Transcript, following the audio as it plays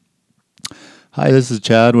Hi, this is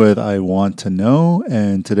Chad with I Want to Know,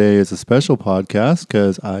 and today is a special podcast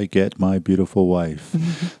because I get my beautiful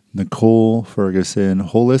wife, Nicole Ferguson,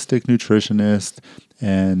 holistic nutritionist,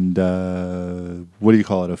 and what do you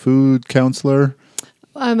call it? A food counselor?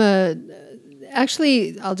 I'm a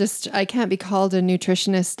actually I can't be called a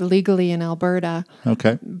nutritionist legally in Alberta,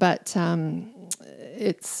 Okay, but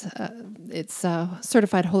it's a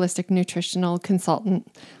certified holistic nutritional consultant.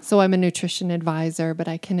 So I'm a nutrition advisor, but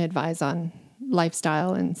I can advise on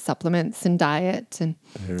lifestyle and supplements and diet and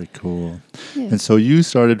very cool. yeah. And so you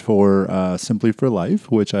started for Simply for Life,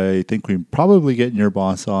 which I think we probably getting your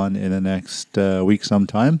boss on in the next week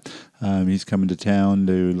sometime. He's coming to town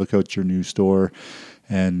to look out your new store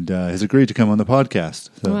and has agreed to come on the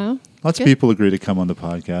podcast. So Wow, lots of good. people agree to come on the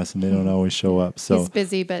podcast and they don't always show up. So He's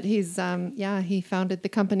busy, but he founded the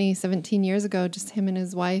company 17 years ago, just him and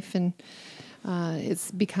his wife, and it's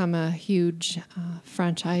become a huge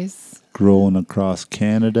franchise. growing across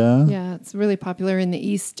Canada. Yeah, it's really popular in the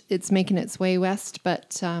East. It's making its way west,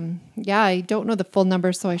 but I don't know the full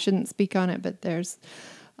number, so I shouldn't speak on it. But there's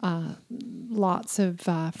lots of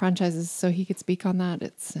franchises, so he could speak on that.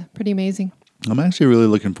 It's pretty amazing. I'm actually really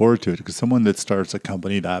looking forward to it because someone that starts a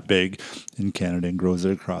company that big in Canada and grows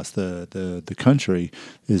it across the country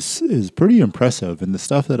is pretty impressive. And the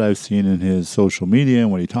stuff that I've seen in his social media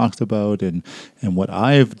and what he talks about and what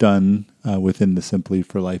I've done within the Simply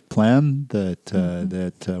for Life plan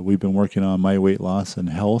that we've been working on my weight loss and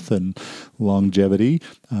health and longevity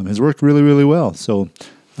has worked really, really well. So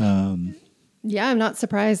Yeah, I'm not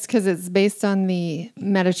surprised because it's based on the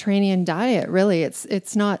Mediterranean diet. Really,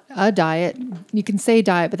 it's not a diet. You can say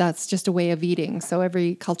diet, but that's just a way of eating. So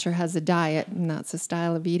every culture has a diet, and that's a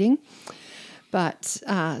style of eating. But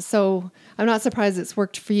so I'm not surprised it's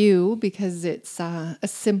worked for you because it's a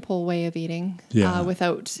simple way of eating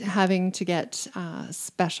without having to get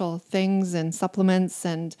special things and supplements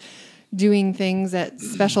and doing things at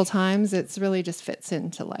special times. It's really just fits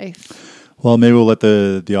into life. Well, maybe we'll let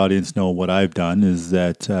the audience know what I've done is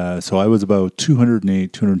that, so I was about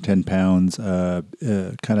 208, 210 pounds,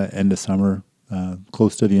 kind of end of summer,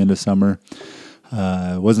 close to the end of summer.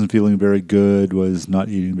 Wasn't feeling very good, was not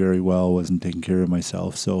eating very well, wasn't taking care of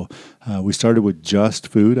myself. So we started with just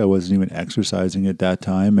food. I wasn't even exercising at that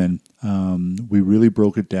time. And we really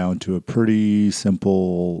broke it down to a pretty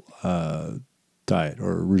simple diet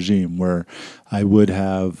or regime where I would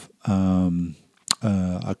have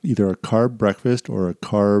either a carb breakfast or a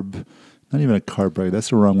carb, not even a carb breakfast. That's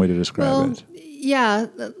the wrong way to describe it. Yeah,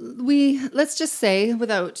 let's just say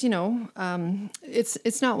without,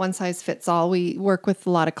 it's not one size fits all. We work with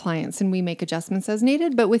a lot of clients and we make adjustments as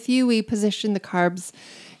needed. But with you, we position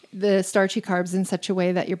the starchy carbs in such a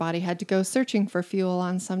way that your body had to go searching for fuel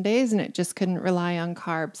on some days and it just couldn't rely on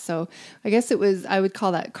carbs. So I guess I would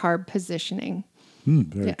call that carb positioning.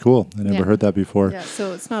 Very cool. I never heard that before. Yeah,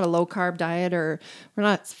 so it's not a low carb diet, or we're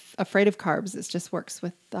not afraid of carbs. It just works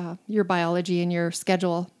with your biology and your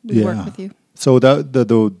schedule. We work with you. So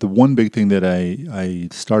the one big thing that I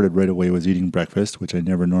started right away was eating breakfast, which I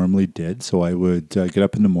never normally did. So I would get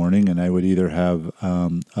up in the morning and I would either have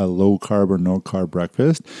a low carb or no carb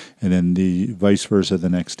breakfast, and then the vice versa the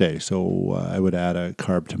next day. So I would add a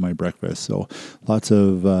carb to my breakfast. So lots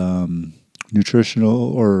of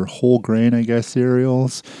nutritional or whole grain, I guess,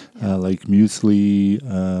 cereals like muesli.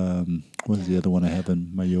 What is the other one I have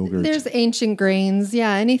in my yogurt? There's ancient grains.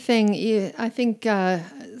 Yeah, anything. I think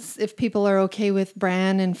if people are okay with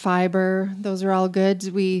bran and fiber, those are all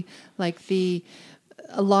good. We like a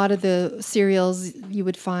lot of the cereals you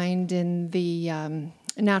would find in the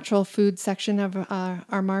natural food section of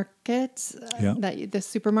our market, the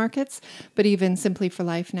supermarkets. But even Simply for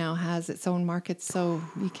Life now has its own market, so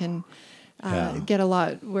you can get a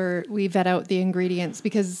lot where we vet out the ingredients,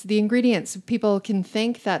 because the ingredients, people can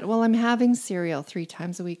think that, well, I'm having cereal 3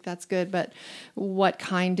 times a week. That's good. But what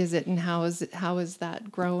kind is it and how is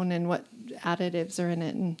that grown and what additives are in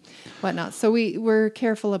it and whatnot. So we're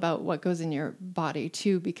careful about what goes in your body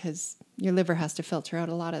too, because your liver has to filter out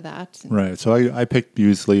a lot of that. Right. So I picked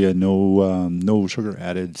muesli, a no sugar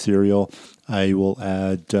added cereal. I will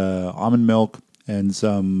add almond milk and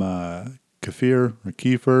some kefir or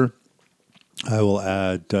kefir. I will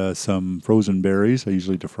add some frozen berries. I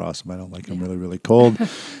usually defrost them. I don't like them really, really cold.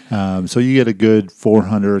 So you get a good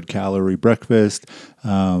 400 calorie breakfast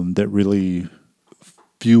that really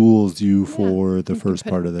fuels you for the first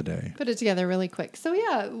part of the day. Put it together really quick. So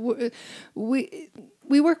yeah,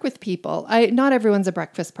 we work with people. Not everyone's a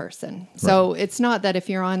breakfast person. So it's not that if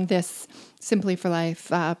you're on this Simply for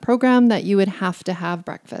Life program that you would have to have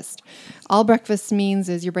breakfast. All breakfast means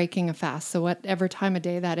is you're breaking a fast. So whatever time of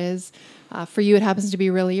day that is, for you, it happens to be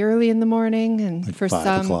really early in the morning. And Like for 5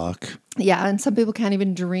 some, o'clock. yeah, and some people can't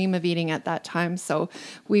even dream of eating at that time. So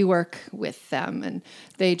we work with them and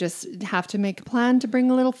they just have to make a plan to bring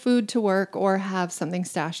a little food to work or have something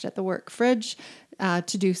stashed at the work fridge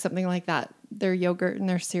to do something like that, their yogurt and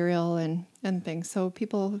their cereal and things. So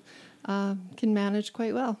people can manage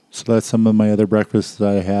quite well. So that's some of my other breakfasts that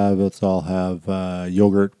I have. I'll have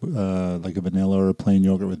yogurt, like a vanilla or a plain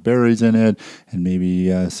yogurt with berries in it, and maybe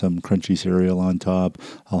some crunchy cereal on top.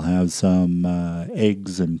 I'll have some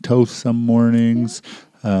eggs and toast some mornings.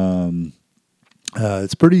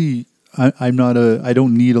 It's pretty. I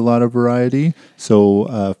don't need a lot of variety.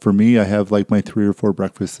 So for me, I have like my 3 or 4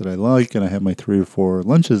 breakfasts that I like, and I have my 3 or 4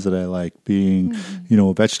 lunches that I like, being,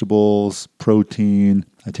 vegetables, protein.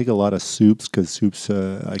 I take a lot of soups because soups,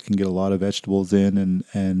 I can get a lot of vegetables in,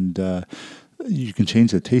 and you can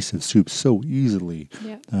change the taste of soup so easily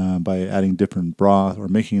by adding different broth or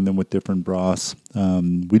making them with different broths.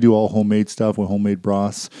 We do all homemade stuff with homemade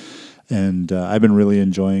broths. And I've been really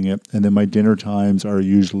enjoying it. And then my dinner times are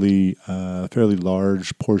usually a fairly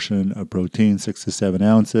large portion of protein, 6 to 7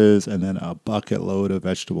 ounces, and then a bucket load of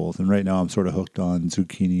vegetables. And right now I'm sort of hooked on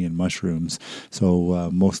zucchini and mushrooms. So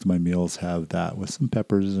most of my meals have that with some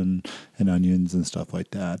peppers and onions and stuff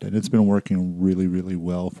like that. And it's been working really, really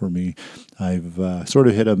well for me. I've sort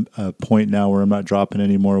of hit a point now where I'm not dropping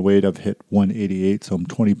any more weight. I've hit 188, so I'm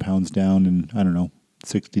 20 pounds down in,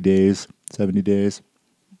 60 days, 70 days.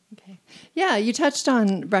 Okay. Yeah, you touched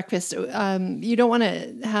on breakfast. You don't want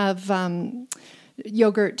to have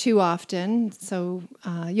yogurt too often. So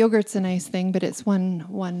yogurt's a nice thing, but it's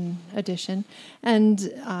one addition.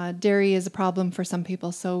 And dairy is a problem for some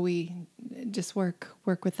people, so we just work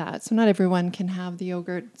with that. So not everyone can have the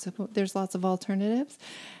yogurt. So there's lots of alternatives.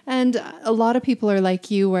 And a lot of people are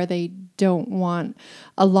like you where they don't want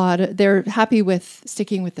they're happy with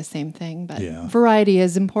sticking with the same thing, but variety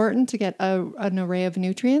is important to get an array of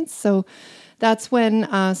nutrients. So that's when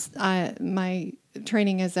my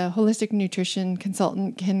training as a holistic nutrition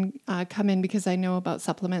consultant can come in, because I know about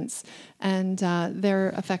supplements and their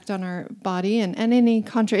effect on our body and any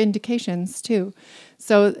contraindications too.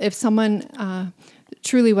 So if someone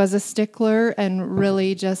truly was a stickler and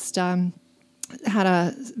really just had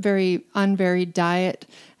a very unvaried diet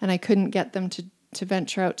and I couldn't get them to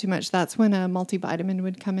venture out too much, that's when a multivitamin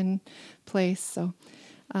would come in place. So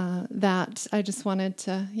that I just wanted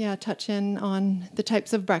to touch in on the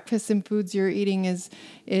types of breakfasts and foods you're eating is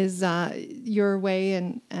your way,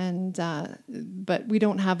 and but we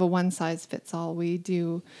don't have a one size fits all. We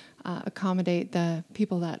do accommodate the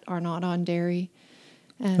people that are not on dairy.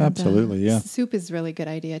 And, absolutely, yeah. Soup is a really good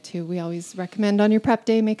idea too. We always recommend on your prep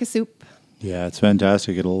day, make a soup. Yeah, it's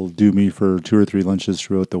fantastic. It'll do me for 2 or 3 lunches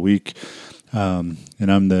throughout the week. And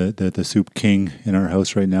I'm the soup king in our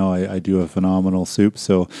house right now. I do a phenomenal soup.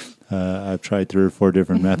 So I've tried 3 or 4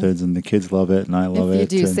 different methods, and the kids love it, and I love it.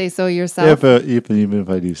 If you do say so yourself. Even if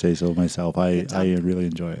I do say so myself, I really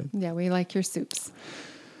enjoy it. Yeah, we like your soups.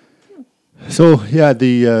 So, yeah,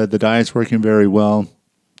 the diet's working very well.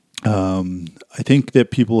 I think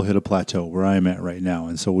that people hit a plateau where I'm at right now.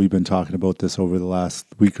 And so we've been talking about this over the last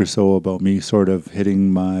week or so about me sort of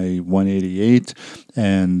hitting my 188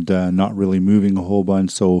 and not really moving a whole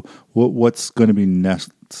bunch. So what's going to be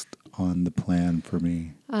next on the plan for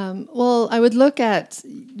me? Well, I would look at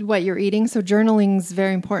what you're eating. So journaling is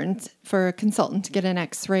very important for a consultant to get an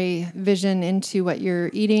X-ray vision into what you're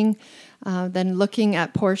eating. Then looking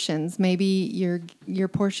at portions, maybe your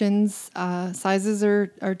portions sizes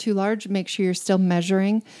are too large. Make sure you're still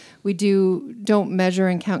measuring. We don't measure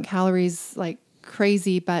and count calories like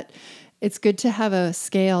crazy, but it's good to have a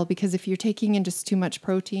scale, because if you're taking in just too much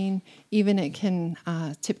protein, even it can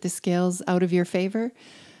tip the scales out of your favor.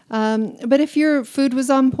 But if your food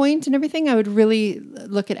was on point and everything, I would really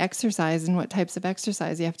look at exercise and what types of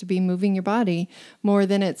exercise. You have to be moving your body more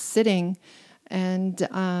than it's sitting. And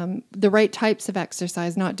the right types of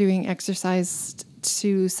exercise, not doing exercise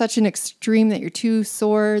to such an extreme that you're too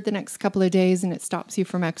sore the next couple of days and it stops you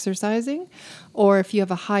from exercising. Or if you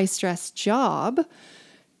have a high stress job,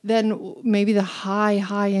 then maybe the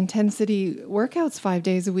high intensity workouts 5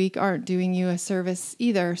 days a week aren't doing you a service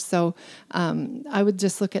either. So I would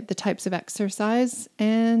just look at the types of exercise.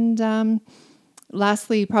 And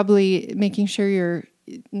lastly, probably making sure you're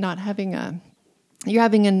having an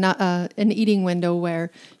eating window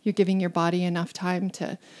where you're giving your body enough time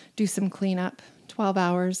to do some cleanup. 12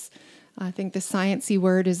 hours. I think the sciencey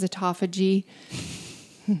word is autophagy.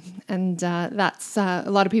 And that's a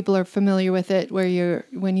lot of people are familiar with it, where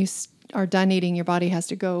when you are done eating, your body has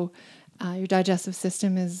to go. Your digestive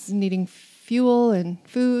system is needing fuel and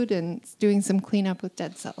food, and it's doing some cleanup with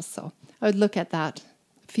dead cells. So I would look at that.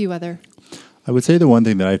 A few other. I would say the one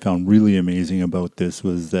thing that I found really amazing about this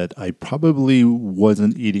was that I probably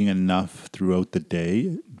wasn't eating enough throughout the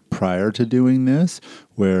day prior to doing this,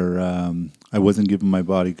 where I wasn't giving my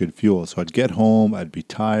body good fuel. So I'd get home, I'd be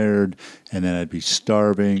tired, and then I'd be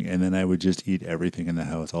starving, and then I would just eat everything in the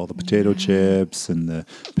house, all the potato chips and the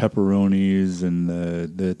pepperonis and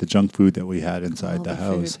the junk food that we had inside All the the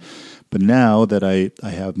house. food. But now that I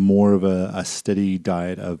have more of a steady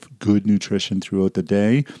diet of good nutrition throughout the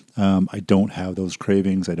day, I don't have those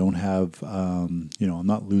cravings. I don't have, I'm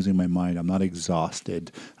not losing my mind. I'm not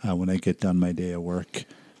exhausted when I get done my day at work.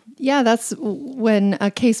 Yeah, that's when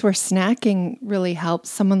a case where snacking really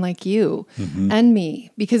helps someone like you and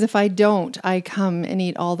me. Because if I don't, I come and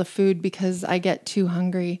eat all the food because I get too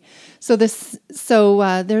hungry. So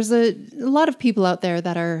there's a lot of people out there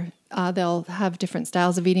that are they'll have different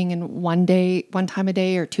styles of eating in one time a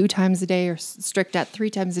day, or 2 times a day, or strict at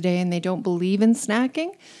 3 times a day, and they don't believe in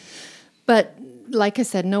snacking. But like I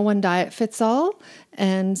said, no one diet fits all.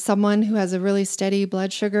 And someone who has a really steady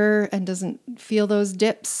blood sugar and doesn't feel those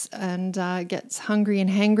dips and gets hungry and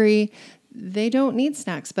hangry, they don't need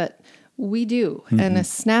snacks, but we do. And a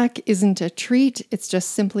snack isn't a treat. It's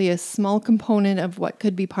just simply a small component of what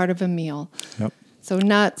could be part of a meal. Yep. So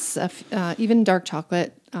nuts, even dark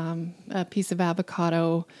chocolate, a piece of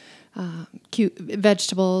avocado, cute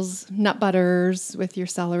vegetables, nut butters with your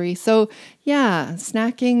celery. So yeah,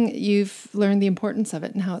 snacking, you've learned the importance of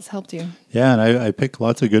it and how it's helped you. Yeah, and I pick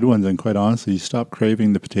lots of good ones, and quite honestly, you stop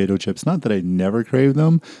craving the potato chips. Not that I never crave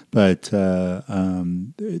them, but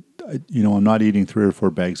I'm not eating 3 or 4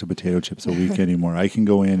 bags of potato chips a week anymore. I can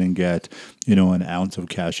go in and get, an ounce of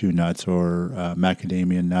cashew nuts or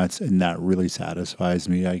macadamia nuts, and that really satisfies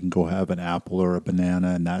me. I can go have an apple or a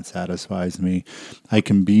banana, and that satisfies me. I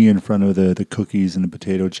can be in front of the cookies and the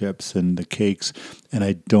potato chips and the cakes, and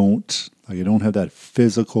I don't have that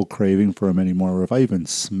physical craving for them anymore. Or if I even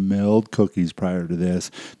smelled cookies prior to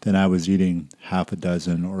this, then I was eating half a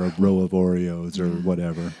dozen or a row of Oreos or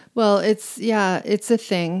whatever. Well, it's a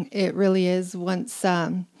thing. It really is. Once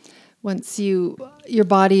your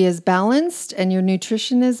body is balanced and your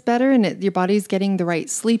nutrition is better, and your body's getting the right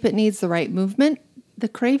sleep it needs, the right movement, the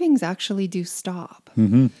cravings actually do stop.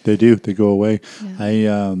 Mm-hmm. They do. They go away.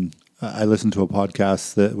 Yeah. I listened to a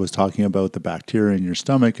podcast that was talking about the bacteria in your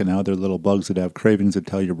stomach and how they're little bugs that have cravings that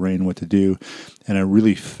tell your brain what to do. And I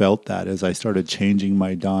really felt that as I started changing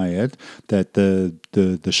my diet, that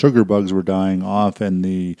the sugar bugs were dying off, and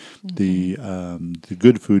the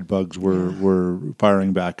good food bugs were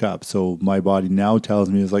firing back up. So my body now tells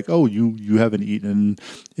me, it's like, oh, you haven't eaten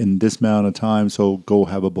in this amount of time, so go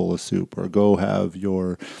have a bowl of soup, or go have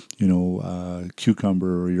your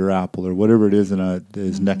cucumber or your apple or whatever it is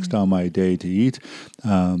is next on my day to eat.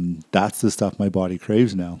 That's the stuff my body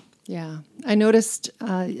craves now. Yeah. I noticed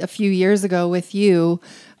a few years ago with you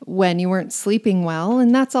when you weren't sleeping well,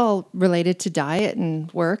 and that's all related to diet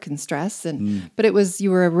and work and stress, but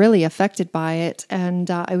you were really affected by it. And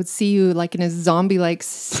I would see you like in a zombie-like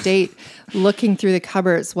state, looking through the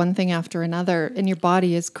cupboards, one thing after another, and your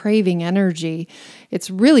body is craving energy. It's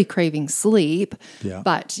really craving sleep,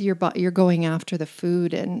 but you're going after the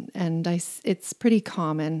food, and it's pretty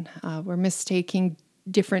common. We're mistaking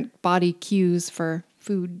different body cues for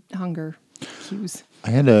food hunger cues. I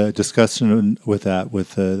had a discussion with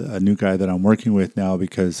a new guy that I'm working with now,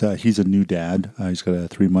 because he's a new dad. He's got a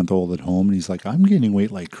 3-month-old at home, and he's like, I'm gaining weight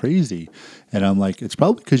like crazy. And I'm like, it's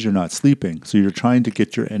probably because you're not sleeping. So you're trying to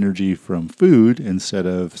get your energy from food instead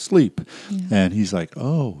of sleep. Yeah. And he's like,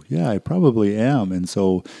 oh, yeah, I probably am. And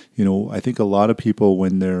so, I think a lot of people,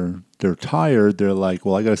 when they're tired, they're like,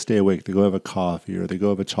 well, I got to stay awake. They go have a coffee, or they go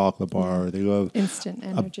have a chocolate bar, or they go have instant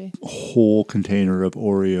energy, a whole container of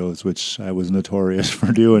Oreos, which I was notorious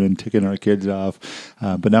for doing and ticking our kids off.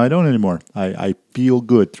 But now I don't anymore. I feel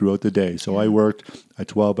good throughout the day. So I worked a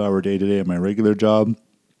 12-hour day today at my regular job.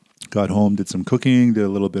 Got home, did some cooking, did a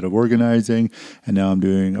little bit of organizing, and now I'm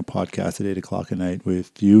doing a podcast at 8 o'clock at night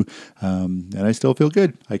with you. And I still feel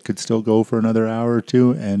good. I could still go for another hour or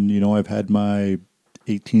two. And, I've had my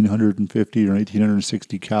 1,850 or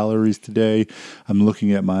 1,860 calories today. I'm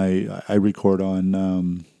looking at I record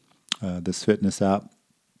on this fitness app,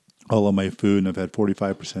 all of my food, and I've had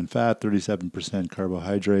 45% fat, 37%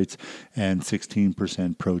 carbohydrates, and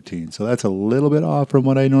 16% protein. So that's a little bit off from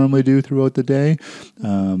what I normally do throughout the day.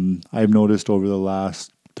 I've noticed over the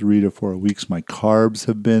last 3 to 4 weeks, my carbs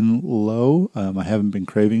have been low. I haven't been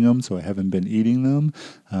craving them, so I haven't been eating them,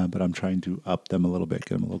 but I'm trying to up them a little bit,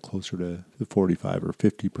 get them a little closer to 45 or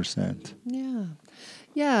 50%. Yeah.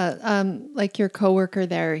 Yeah. Like your coworker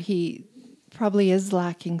there, he probably is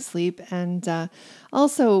lacking sleep. And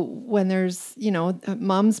also when there's,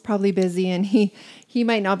 mom's probably busy and he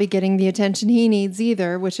might not be getting the attention he needs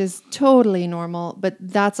either, which is totally normal. But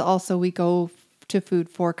that's also, we go to food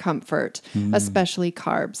for comfort, especially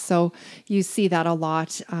carbs. So you see that a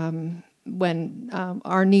lot when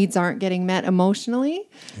our needs aren't getting met emotionally.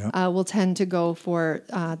 Yep. We'll tend to go for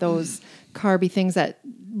those carby things that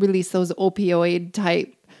release those opioid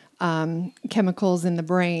type chemicals in the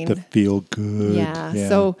brain. To feel good. Yeah. The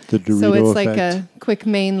So Dorito it's like effect. a quick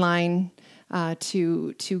main line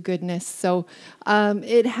to goodness. So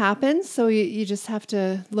it happens. So you just have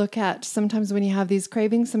to look at, sometimes when you have these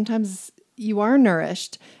cravings, sometimes you are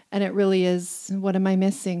nourished and it really is, what am I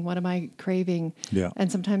missing? What am I craving? Yeah.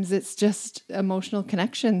 And sometimes it's just emotional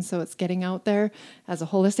connection. So it's getting out there. As a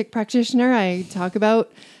holistic practitioner, I talk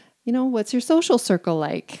about, what's your social circle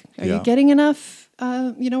like? Are you getting enough?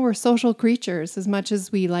 We're social creatures, as much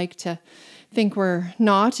as we like to think we're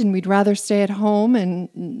not, and we'd rather stay at home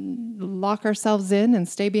and lock ourselves in and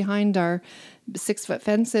stay behind our 6-foot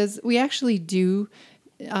fences. We actually do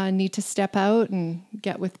need to step out and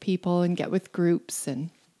get with people and get with groups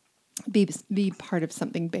and be part of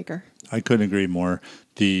something bigger. I couldn't agree more.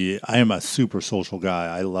 I am a super social guy.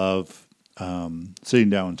 I love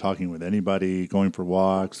sitting down and talking with anybody, going for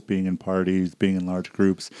walks, being in parties, being in large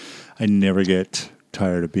groups. I never get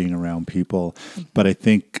tired of being around people, but I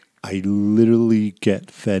think I literally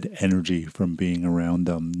get fed energy from being around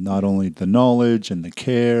them. Not only the knowledge and the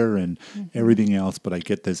care and everything else, but I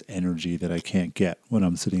get this energy that I can't get when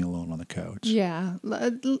I'm sitting alone on the couch. Yeah.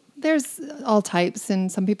 There's all types,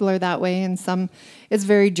 and some people are that way, and some it's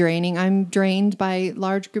very draining. I'm drained by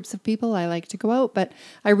large groups of people. I like to go out, but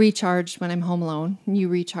I recharge when I'm home alone. You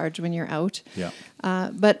recharge when you're out. Yeah.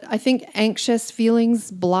 But I think anxious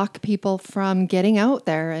feelings block people from getting out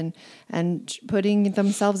there and putting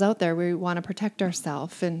themselves out there. We want to protect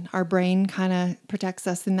ourselves, and our brain kind of protects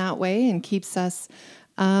us in that way and keeps us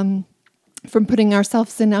from putting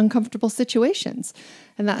ourselves in uncomfortable situations.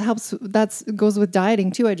 And that helps. That goes with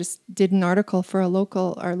dieting too. I just did an article for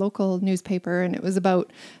our local newspaper, and it was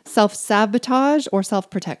about self-sabotage or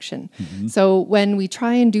self-protection. Mm-hmm. So when we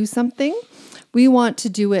try and do something, we want to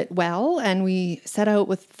do it well, and we set out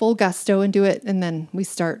with full gusto and do it, and then we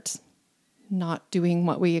start not doing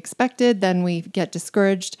what we expected. Then we get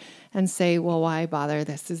discouraged and say, well, why bother?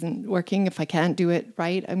 This isn't working. If I can't do it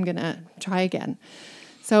right, I'm going to try again.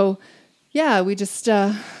 So yeah, we just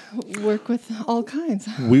work with all kinds.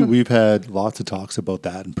 We've had lots of talks about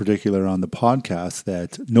that, in particular on the podcast,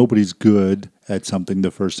 that nobody's good at something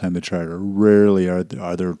the first time they try it, or rarely are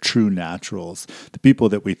there true naturals. The people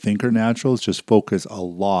that we think are naturals just focus a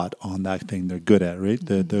lot on that thing they're good at, right?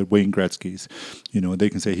 Mm-hmm. The Wayne Gretzky's, they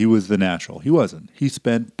can say he was the natural. He wasn't. He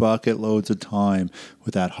spent bucket loads of time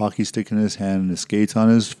with that hockey stick in his hand and his skates on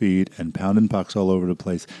his feet and pounding pucks all over the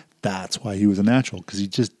place. That's why he was a natural, because he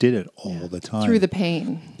just did it all the time. Through the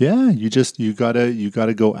pain. Yeah, you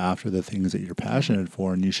gotta go after the things that you're passionate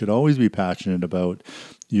for, and you should always be passionate about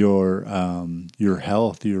your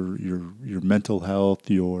health, your mental health,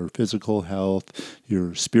 your physical health,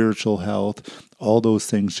 your spiritual health. All those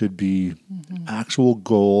things should be actual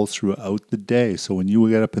goals throughout the day. So when you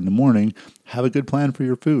get up in the morning, have a good plan for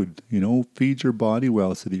your food. Feed your body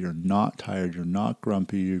well so that you're not tired, you're not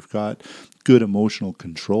grumpy, you've got good emotional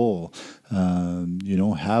control.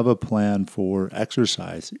 Have a plan for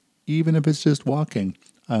exercise, even if it's just walking.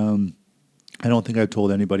 I don't think I've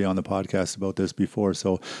told anybody on the podcast about this before,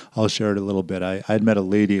 so I'll share it a little bit. I had met a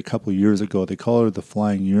lady a couple of years ago. They call her the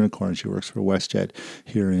Flying Unicorn. She works for WestJet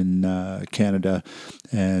here in Canada.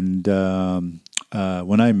 And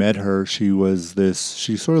when I met her, she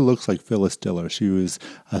sort of looks like Phyllis Diller. She was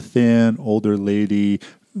a thin, older lady,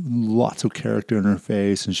 lots of character in her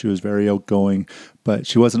face, and she was very outgoing, but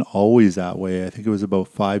she wasn't always that way. I think it was about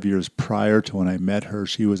 5 years prior to when I met her.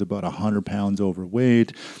 She was about 100 pounds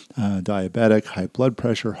overweight, diabetic, high blood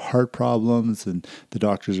pressure, heart problems, and the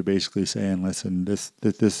doctors are basically saying, listen, this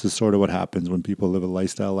is sort of what happens when people live a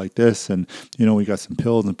lifestyle like this, and we got some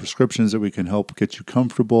pills and prescriptions that we can help get you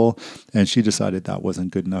comfortable. And she decided that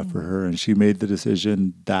wasn't good enough for her, and she made the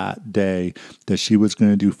decision that day that she was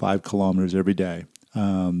going to do 5 kilometers every day.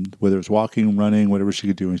 whether it's walking, running, whatever she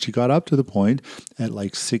could do. And she got up to the point at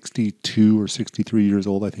like 62 or 63 years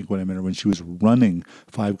old, I think, when I met her, when she was running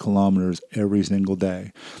 5 kilometers every single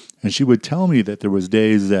day. And she would tell me that there was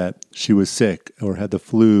days that she was sick or had the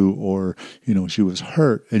flu or, she was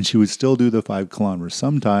hurt, and she would still do the 5 kilometers.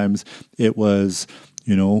 Sometimes it was,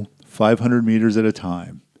 500 meters at a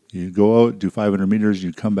time. You go out, do 500 meters,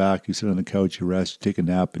 you come back, you sit on the couch, you rest, you take a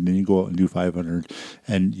nap, and then you go out and do 500.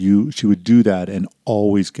 And she would do that and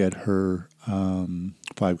always get her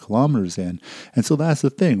 5 kilometers in. And so that's the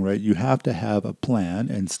thing, right? You have to have a plan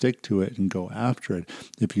and stick to it and go after it.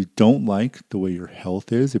 If you don't like the way your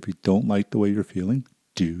health is, if you don't like the way you're feeling,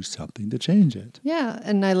 do something to change it. Yeah,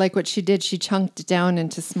 and I like what she did. She chunked it down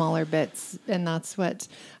into smaller bits, and that's what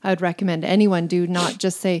I would recommend anyone do, not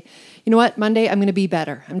just say, you know what, Monday I'm going to be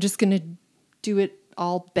better. I'm just going to do it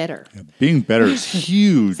all better. Yeah, being better is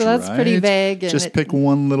huge. So that's right? pretty vague. And just pick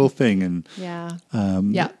one little thing and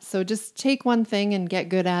So just take one thing and get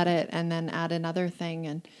good at it, and then add another thing,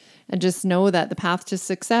 and just know that the path to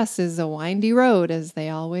success is a windy road, as they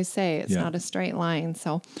always say. It's not a straight line.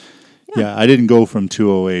 So yeah, I didn't go from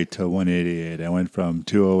 208 to 188. I went from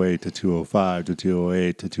 208 to 205 to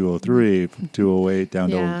 208 to 203, from 208 down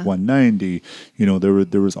to 190.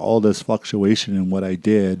 There was all this fluctuation in what I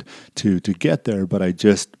did to get there, but I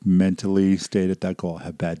just mentally stayed at that goal. I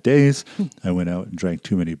had bad days. I went out and drank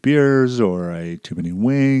too many beers, or I ate too many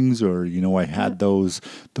wings, or I had those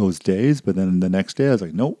days. But then the next day I was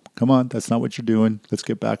like, nope, come on, that's not what you're doing. Let's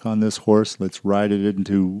get back on this horse. Let's ride it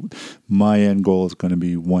into my end goal is going to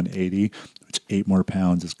be 180. Which 8 more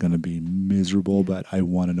pounds is going to be miserable, but I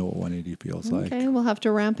want to know what 180 feels like. Okay, we'll have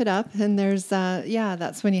to ramp it up. And there's,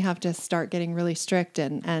 that's when you have to start getting really strict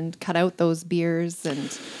and cut out those beers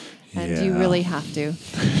and you really have to.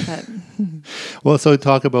 But well, so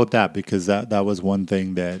talk about that, because that was one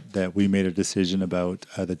thing that we made a decision about,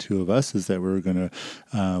 the two of us, is that we were going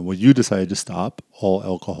to, you decided to stop all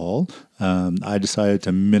alcohol. I decided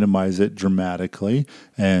to minimize it dramatically.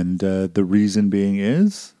 And the reason being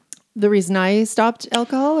is... The reason I stopped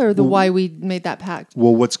alcohol, or why we made that pact?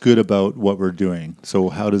 Well, what's good about what we're doing? So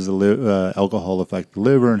how does the alcohol affect the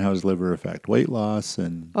liver, and how does liver affect weight loss?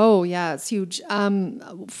 And oh yeah, it's huge.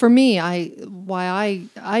 For me,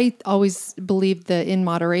 I always believed the in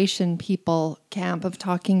moderation people camp of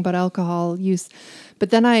talking about alcohol use, but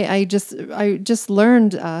then I just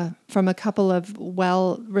learned from a couple of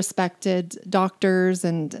well-respected doctors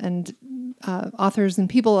and authors and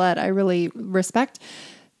people that I really respect,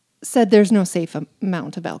 said there's no safe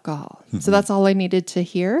amount of alcohol. Mm-hmm. So that's all I needed to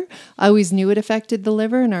hear. I always knew it affected the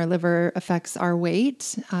liver, and our liver affects our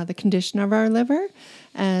weight, the condition of our liver,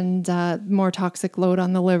 and more toxic load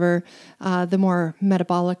on the liver, the more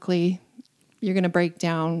metabolically you're going to break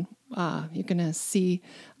down. You're going to see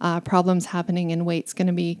problems happening, and weight's going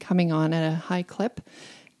to be coming on at a high clip,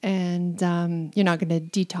 and you're not going to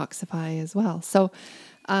detoxify as well. So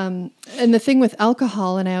and the thing with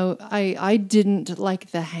alcohol, and I didn't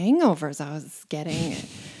like the hangovers I was getting.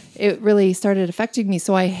 It really started affecting me.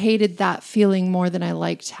 So I hated that feeling more than I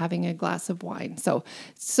liked having a glass of wine. So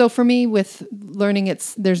for me, with learning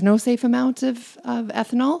there's no safe amount of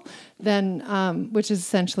ethanol, then which is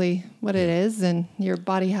essentially what it is, and your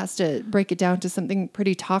body has to break it down to something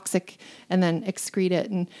pretty toxic and then excrete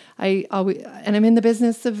it. And I'm in the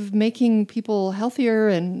business of making people healthier,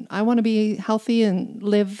 and I want to be healthy and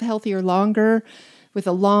live healthier longer with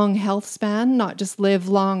a long health span, not just live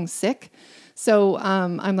long sick. So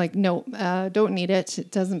I'm like, no, don't need it.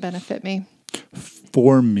 It doesn't benefit me.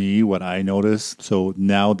 For me, what I notice, so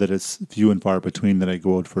now that it's few and far between that I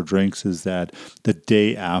go out for drinks, is that the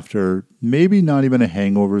day after, maybe not even a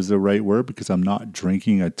hangover is the right word, because I'm not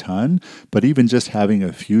drinking a ton, but even just having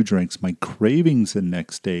a few drinks, my cravings the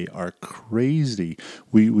next day are crazy.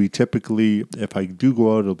 We typically, if I do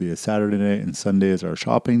go out, it'll be a Saturday night, and Sunday is our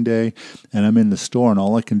shopping day, and I'm in the store, and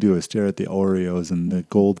all I can do is stare at the Oreos and the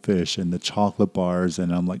Goldfish and the chocolate bars,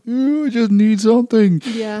 and I'm like, ooh, I just need something.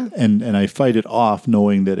 Yeah. And I fight it off,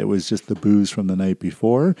 knowing that it was just the booze from the night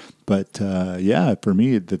before. But for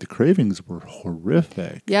me, the cravings were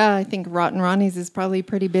horrific. Yeah, I think Rotten Ronnie's is probably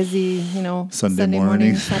pretty busy, Sunday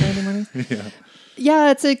morning, Saturday morning.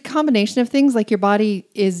 Yeah, it's a combination of things. Like your body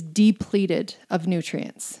is depleted of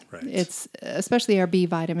nutrients. Right. It's especially our B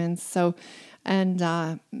vitamins. So, and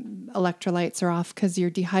electrolytes are off because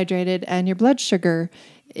you're dehydrated, and your blood sugar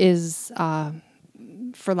is,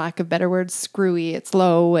 for lack of better words, screwy. It's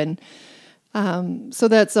low, and so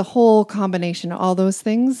that's a whole combination of all those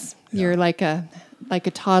things. Yeah. You're like a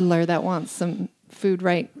toddler that wants some food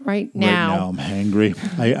right now. Right now, I'm hangry.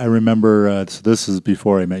 I remember, so this is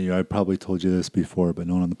before I met you. I probably told you this before, but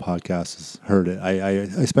no one on the podcast has heard it.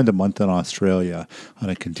 I spent a month in Australia on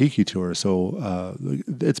a Kentucky tour. So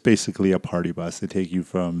it's basically a party bus. They take you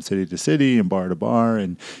from city to city and bar to bar,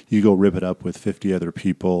 and you go rip it up with 50 other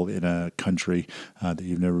people in a country that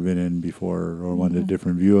you've never been in before or wanted a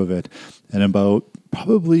different view of it. And about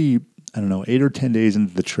probably, I don't know, 8 or 10 days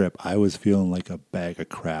into the trip, I was feeling like a bag of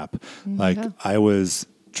crap. Like I was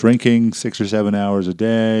drinking 6 or 7 hours a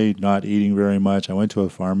day, not eating very much. I went to a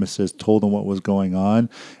pharmacist, told him what was going on,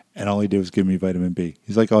 and all he did was give me vitamin B.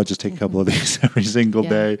 He's like, "Oh, just take a couple of these every single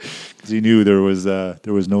day," because he knew there was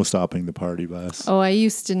no stopping the party bus. Oh, I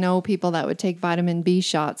used to know people that would take vitamin B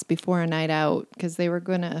shots before a night out because they were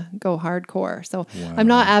going to go hardcore. So I'm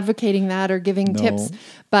not advocating that or giving tips,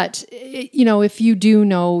 but if you do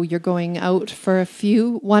know you're going out for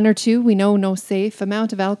one or two, we know no safe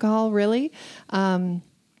amount of alcohol really.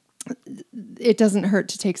 It doesn't hurt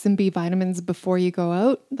to take some B vitamins before you go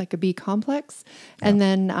out, like a B complex. Yeah. And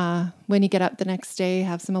then when you get up the next day,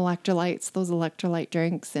 have some electrolytes, those electrolyte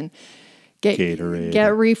drinks, and get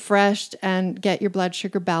refreshed and get your blood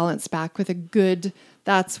sugar balance back with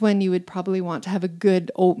that's when you would probably want to have a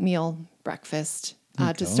good oatmeal breakfast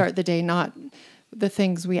to start the day, not the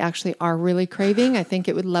things we actually are really craving. I think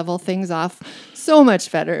it would level things off so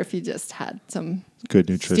much better if you just had some good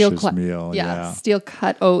nutritious meal. Yeah, steel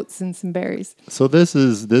cut oats and some berries. So this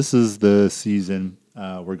is the season.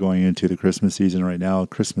 We're going into the Christmas season right now.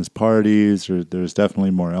 Christmas parties. There's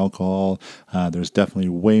definitely more alcohol. There's definitely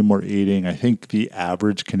way more eating. I think the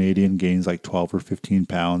average Canadian gains like 12 or 15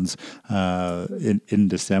 pounds in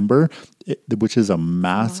December, which is a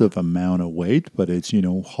massive amount of weight. But it's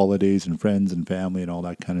holidays and friends and family and all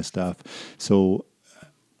that kind of stuff. So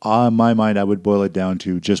on my mind, I would boil it down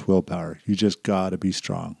to just willpower. You just got to be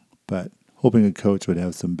strong. But hoping a coach would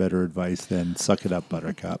have some better advice than suck it up,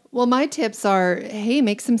 buttercup. Well, my tips are, hey,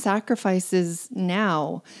 make some sacrifices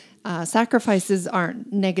now. Sacrifices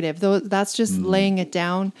aren't negative. Though that's just laying it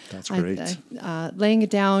down. That's great. Laying it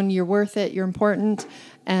down, you're worth it, you're important,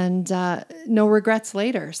 and no regrets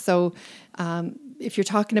later. So if you're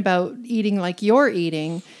talking about eating like you're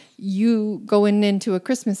eating, you going into a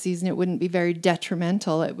Christmas season, it wouldn't be very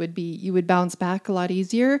detrimental. You would bounce back a lot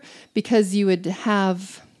easier because you would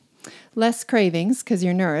have less cravings because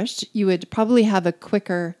you're nourished. You would probably have a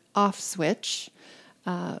quicker off switch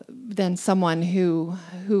than someone who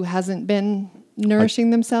hasn't been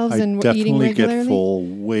nourishing themselves and eating regularly. I definitely get full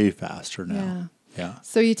way faster now. Yeah.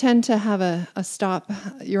 So you tend to have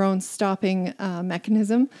your own stopping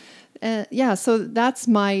mechanism. So that's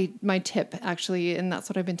my tip actually, and that's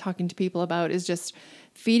what I've been talking to people about, is just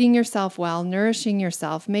feeding yourself well, nourishing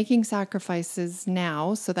yourself, making sacrifices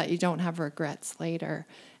now so that you don't have regrets later,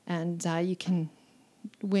 and you can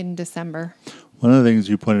win December. One of the things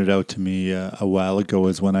you pointed out to me a while ago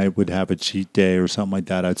is when I would have a cheat day or something like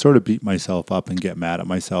that, I'd sort of beat myself up and get mad at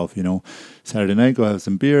myself. Saturday night, go have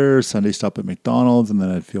some beer, Sunday stop at McDonald's, and then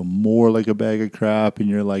I'd feel more like a bag of crap. And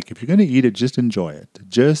you're like, if you're going to eat it, just enjoy it.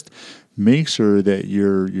 Just make sure that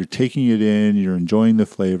you're taking it in, you're enjoying the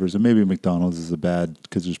flavors. And maybe McDonald's is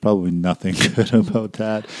because there's probably nothing good about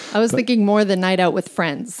that. I was thinking more the night out with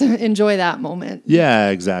friends. Enjoy that moment. Yeah,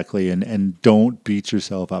 exactly. And don't beat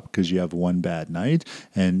yourself up because you have one bad night.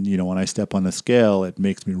 And, when I step on the scale, it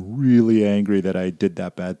makes me really angry that I did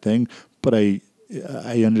that bad thing. But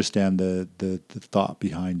I understand the thought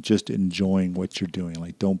behind just enjoying what you're doing.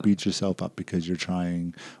 Like, don't beat yourself up because you're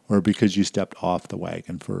trying or because you stepped off the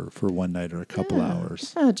wagon for one night or a couple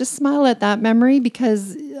hours. Yeah, just smile at that memory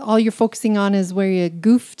because all you're focusing on is where you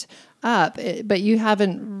goofed up, but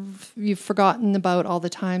you've forgotten about all the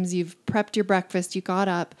times you've prepped your breakfast, you got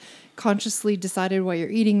up, consciously decided what you're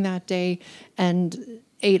eating that day, and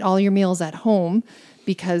ate all your meals at home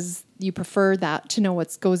because you prefer that to know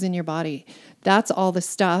what goes in your body. That's all the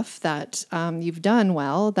stuff that you've done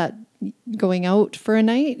well, that going out for a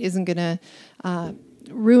night isn't going to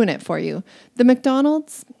ruin it for you. The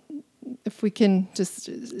McDonald's, if we can just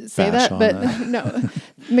say that, but no,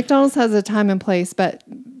 McDonald's has a time and place, but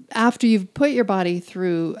after you've put your body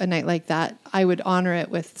through a night like that, I would honor it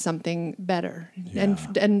with something better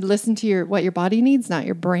and listen to what your body needs, not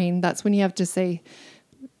your brain. That's when you have to say,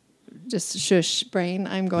 just shush, brain,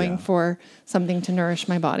 I'm going for something to nourish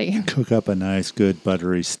my body. Cook up a nice, good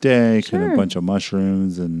buttery steak and a bunch of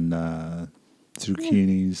mushrooms and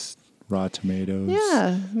zucchinis, raw tomatoes.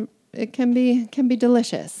 Yeah, it can be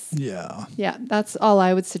delicious. Yeah. Yeah, that's all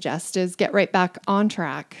I would suggest is get right back on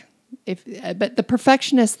track. But the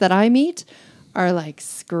perfectionists that I meet are like,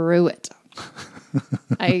 screw it.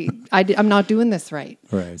 I'm not doing this right.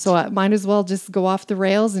 Right. So I might as well just go off the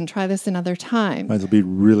rails and try this another time. Might as well be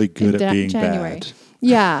really good at being January. bad.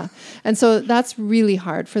 Yeah. And so that's really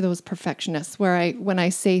hard for those perfectionists where when I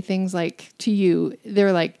say things like to you,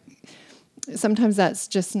 they're like, sometimes that's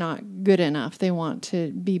just not good enough. They want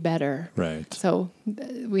to be better. Right. So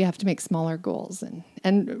we have to make smaller goals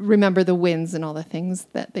and remember the wins and all the things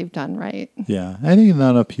that they've done right. Yeah. I think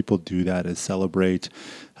not enough people do that, is celebrate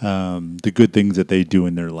the good things that they do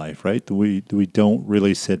in their life, right? We don't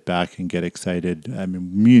really sit back and get excited. I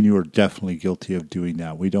mean, me and you are definitely guilty of doing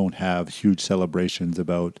that. We don't have huge celebrations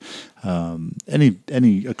about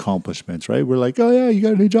any accomplishments, right? We're like, oh yeah, you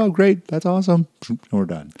got a new job, great, that's awesome, and we're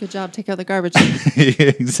done. Good job, take out the garbage.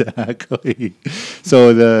 Exactly.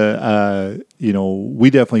 So we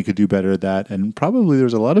definitely could do better at that, and probably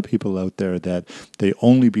there's a lot of people out there that they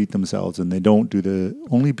only beat themselves and they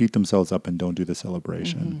only beat themselves up and don't do the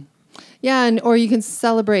celebration. Yeah, or you can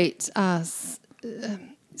celebrate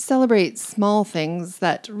small things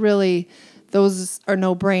that really, those are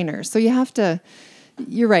no-brainers. So you have to,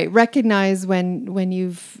 you're right, recognize when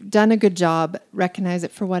you've done a good job, recognize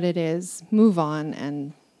it for what it is, move on,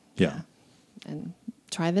 and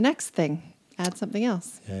try the next thing. Add something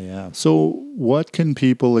else. Yeah. So what can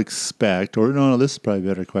people expect? Or no, this is probably a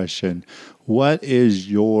better question. What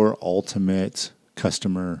is your ultimate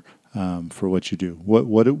customer for what you do?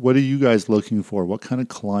 What are you guys looking for? What kind of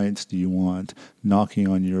clients do you want knocking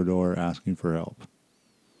on your door asking for help?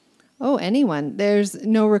 Oh, anyone. There's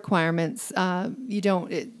no requirements.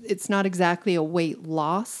 It's not exactly a weight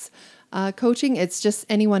loss coaching. It's just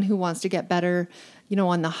anyone who wants to get better,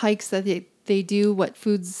 on the hikes that they do, what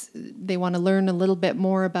foods they want to learn a little bit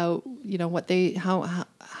more about,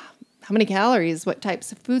 how many calories, what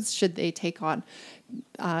types of foods should they take on.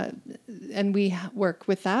 And we work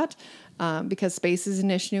with that because space is an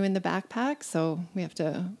issue in the backpack. So we have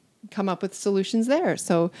to come up with solutions there.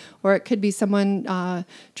 So, or it could be someone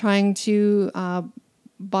trying to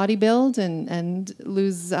body build and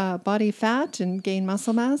lose body fat and gain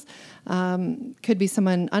muscle mass. Could be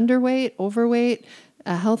someone underweight, overweight,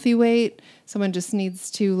 a healthy weight. Someone just needs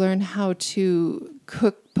to learn how to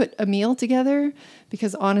put a meal together,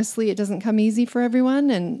 because honestly, it doesn't come easy for everyone,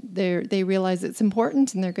 and they realize it's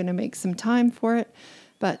important and they're going to make some time for it.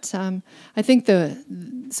 But I think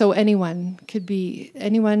so anyone could be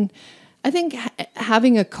anyone. I think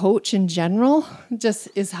having a coach in general just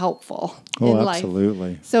is helpful in life.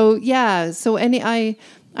 Absolutely. So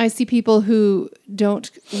I see people who don't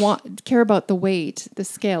care about the weight, the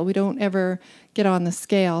scale. We don't ever get on the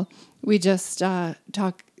scale. We just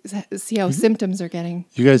see how symptoms are getting.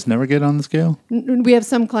 You guys never get on the scale? We have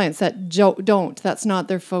some clients that don't. That's not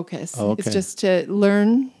their focus. Oh, okay. It's just to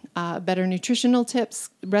learn better nutritional tips,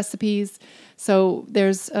 recipes. So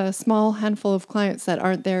there's a small handful of clients that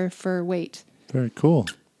aren't there for weight. Very cool.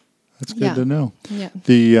 That's good to know. Yeah.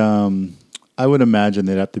 I would imagine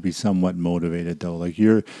they'd have to be somewhat motivated though. Like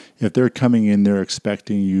if they're coming in, they're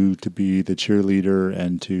expecting you to be the cheerleader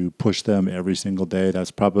and to push them every single day.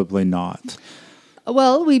 That's probably not.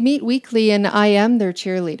 Well, we meet weekly, and I am their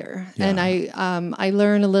cheerleader, Yeah. and I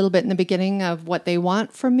learn a little bit in the beginning of what they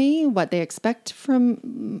want from me, what they expect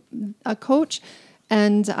from a coach,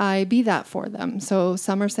 and I be that for them. So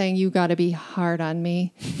some are saying, "You got to be hard on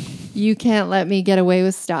me. You can't let me get away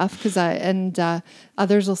with stuff,"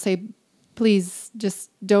 others will say, "Please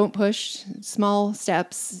just don't push small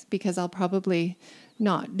steps, because I'll probably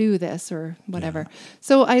not do this or whatever." Yeah.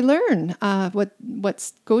 So I learn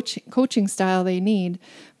what's coaching style they need.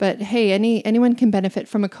 But hey, anyone can benefit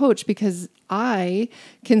from a coach, because I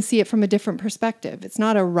can see it from a different perspective. It's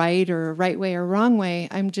not a right way or wrong way.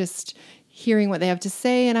 I'm just hearing what they have to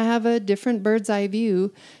say, and I have a different bird's eye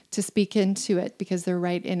view to speak into it, because they're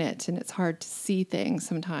right in it, and it's hard to see things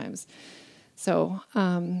sometimes. So,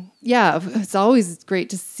 it's always great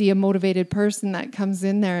to see a motivated person that comes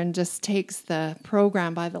in there and just takes the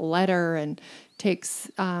program by the letter and takes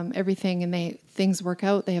everything, and things work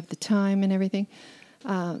out. They have the time and everything.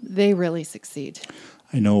 They really succeed.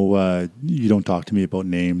 I know you don't talk to me about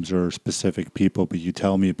names or specific people, but you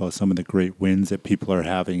tell me about some of the great wins that people are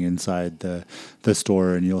having inside the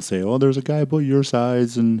store, and you'll say, "Oh, there's a guy about your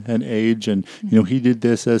size and age, and he did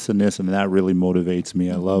this, and this," and that really motivates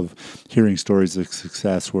me. I love hearing stories of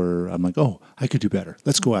success where I'm like, "Oh, I could do better.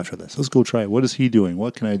 Let's go after this. Let's go try it. What is he doing?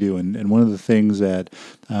 What can I do?" And one of the things that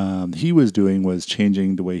he was doing was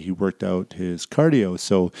changing the way he worked out his cardio.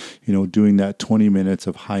 So, doing that 20 minutes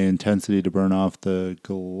of high intensity to burn off the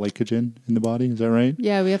glycogen in the body. Is that right?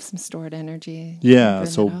 Yeah, we have some stored energy. Yeah,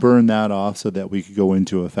 so burn that off so that we could go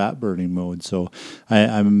into a fat burning mode. So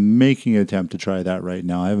I'm making an attempt to try that right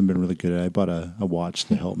now. I haven't been really good at it. I bought a watch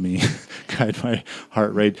to help me guide my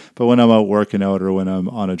heart rate. But when I'm out working out or when I'm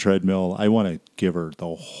on a treadmill, I want to give her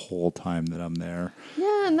the whole time that I'm there.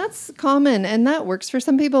 Yeah, and that's common, and that works for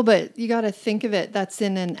some people, but you got to think of it, that's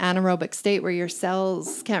in an anaerobic state where your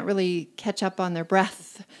cells can't really catch up on their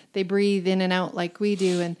breath. They breathe in and out like we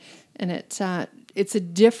do, and it's a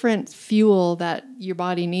different fuel that your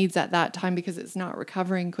body needs at that time because it's not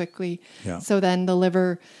recovering quickly. Yeah. So then the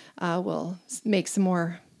liver will make some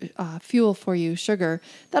more fuel for you, sugar,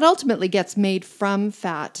 that ultimately gets made from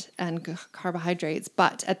fat and carbohydrates.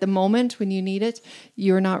 But at the moment when you need it,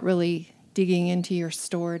 you're not really digging into your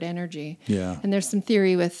stored energy. Yeah. And there's some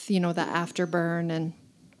theory with, the afterburn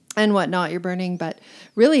and whatnot you're burning. But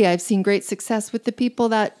really, I've seen great success with the people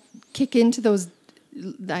that kick into those.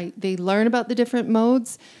 They learn about the different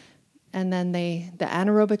modes, and then the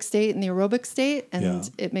anaerobic state and the aerobic state, and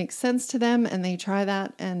it makes sense to them, and they try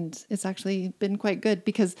that, and it's actually been quite good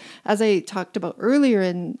because, as I talked about earlier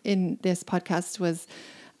in this podcast, was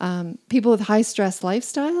people with high stress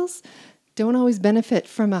lifestyles don't always benefit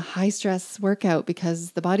from a high stress workout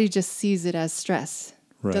because the body just sees it as stress.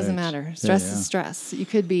 Right. Doesn't matter. Stress is stress. You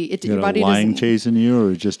could be your body lion chasing you,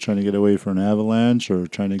 or just trying to get away from an avalanche, or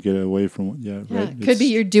trying to get away from right. It could be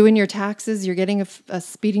you're doing your taxes. You're getting a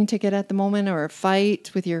speeding ticket at the moment, or a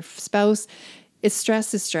fight with your spouse. It's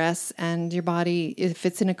stress is stress, and your body, if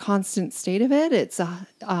it's in a constant state of it, it's a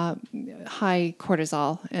high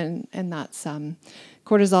cortisol, and that's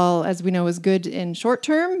cortisol, as we know, is good in short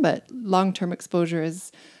term, but long term exposure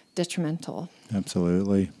is detrimental.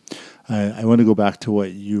 Absolutely. I want to go back to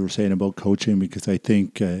what you were saying about coaching, because I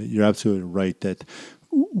think you're absolutely right that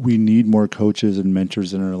we need more coaches and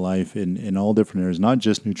mentors in our life in all different areas, not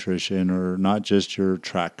just nutrition or not just your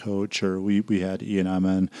track coach. Or we had Ian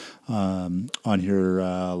Aman on here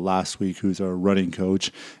last week, who's our running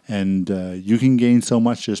coach. And you can gain so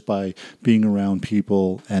much just by being around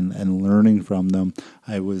people and learning from them.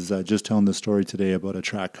 I was just telling the story today about a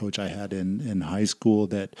track coach I had in high school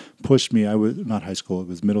that pushed me. I was not high school; it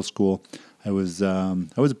was middle school. I was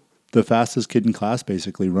the fastest kid in class,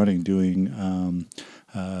 basically running, doing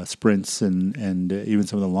sprints and even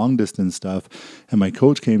some of the long distance stuff. And my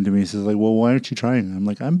coach came to me and says, like, well, why aren't you trying? I'm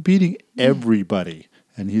like, I'm beating everybody.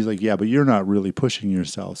 And he's like, yeah, but you're not really pushing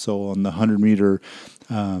yourself. So on the 100-meter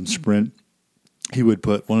sprint, he would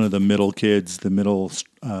put one of the middle kids,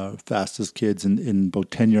 fastest kids in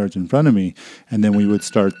about 10 yards in front of me. And then we would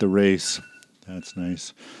start the race. That's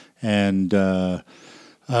nice. And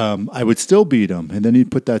I would still beat him. And then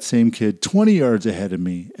he'd put that same kid 20 yards ahead of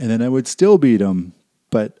me. And then I would still beat him.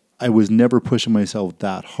 But I was never pushing myself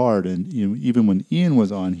that hard. And even when Ian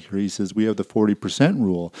was on here, he says we have the 40%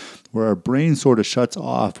 rule, where our brain sort of shuts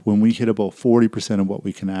off when we hit about 40% of what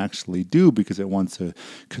we can actually do, because it wants to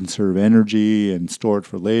conserve energy and store it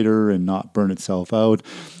for later and not burn itself out.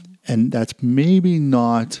 And that's maybe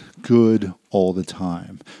not good all the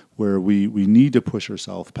time, where we need to push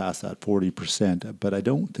ourselves past that 40%. But I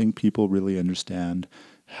don't think people really understand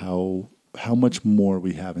how much more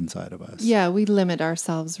we have inside of us. Yeah, we limit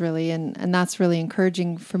ourselves really. And that's really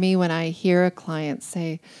encouraging for me when I hear a client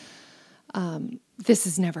say, this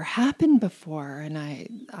has never happened before.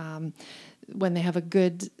 And when they have a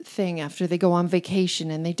good thing after they go on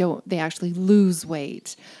vacation and they actually lose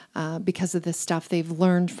weight because of the stuff they've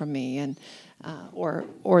learned from me, and or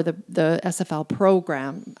the SFL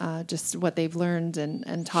program, just what they've learned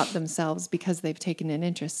and taught themselves because they've taken an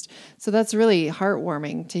interest. So that's really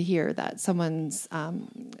heartwarming to hear that someone's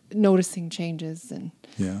noticing changes and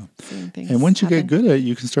seeing things. And once you happen. get good at it,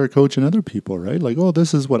 you can start coaching other people, right? Like, oh,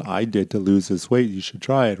 this is what I did to lose this weight. You should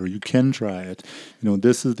try it, or you can try it.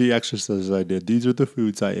 This is the exercises I did. These are the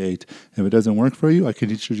foods I ate. If it doesn't work for you, I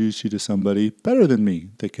can introduce you to somebody better than me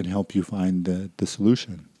that can help you find the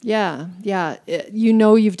solution. Yeah.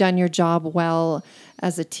 You've done your job well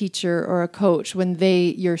as a teacher or a coach when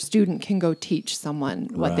your student can go teach someone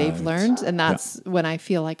what they've learned. And that's when I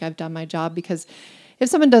feel like I've done my job, because if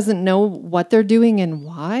someone doesn't know what they're doing and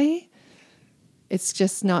why, it's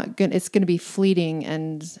just not good. It's going to be fleeting.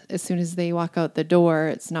 And as soon as they walk out the door,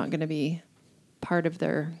 it's not going to be part of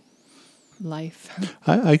their life.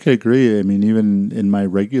 I could agree. I mean, even in my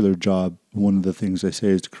regular job, one of the things I say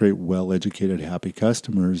is to create well-educated, happy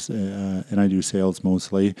customers, and I do sales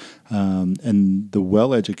mostly. And the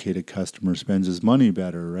well-educated customer spends his money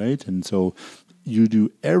better, right? And so you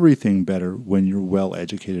do everything better when you're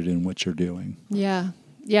well-educated in what you're doing. Yeah.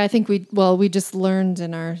 Yeah, I think we just learned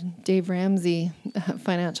in our Dave Ramsey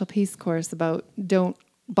financial peace course about don't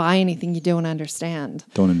buy anything you don't understand.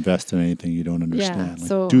 Don't invest in anything you don't Yeah, understand.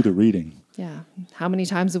 so Do the reading. yeah, how many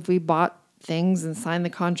times have we bought things and signed the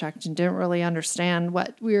contract and didn't really understand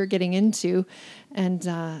what we were getting into, and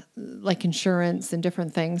like insurance and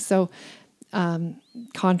different things. So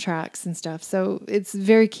contracts and stuff. So it's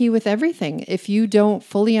very key with everything. If you don't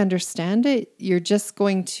fully understand it, you're just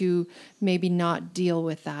going to maybe not deal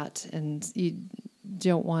with that, and you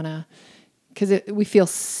don't want to, because we feel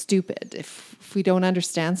stupid if we don't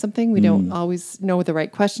understand something. We don't always know the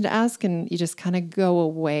right question to ask, and you just kind of go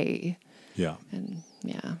away. Yeah. And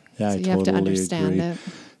yeah, Yeah, so I you have to totally understand agree.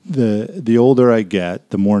 it. The older I get,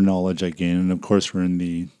 the more knowledge I gain, and of course we're in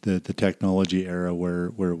the technology era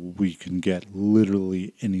where we can get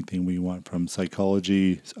literally anything we want, from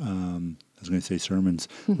psychology, I was going to say sermons,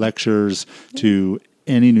 lectures, to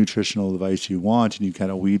any nutritional advice you want, and you kind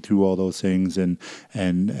of weed through all those things and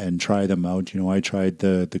try them out. I tried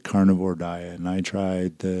the carnivore diet, and I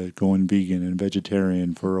tried the going vegan and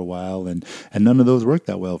vegetarian for a while, and none of those worked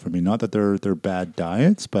that well for me. Not that they're bad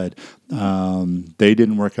diets, but they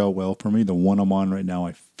didn't work out well for me. The one I'm on right now,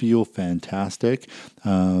 I feel fantastic,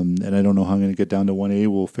 and I don't know how I'm going to get down to 1A.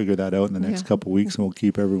 We'll figure that out in the next couple of weeks, and we'll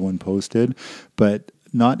keep everyone posted. But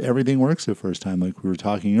not everything works the first time, like we were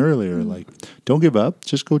talking earlier. Like, don't give up.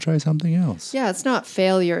 Just go try something else. Yeah, it's not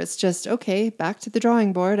failure. It's just, okay, back to the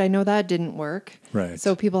drawing board. I know that didn't work. Right.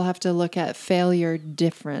 So people have to look at failure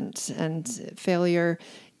different. And failure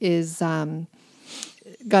is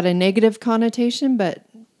got a negative connotation, but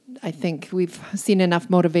I think we've seen enough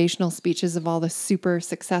motivational speeches of all the super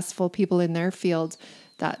successful people in their field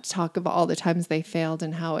that talk of all the times they failed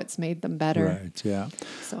and how it's made them better. Right, yeah.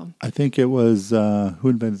 So I think it was, who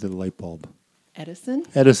invented the light bulb? Edison?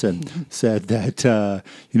 Edison said that,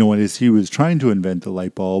 when he was trying to invent the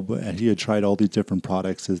light bulb, and he had tried all these different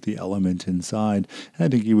products as the element inside. And I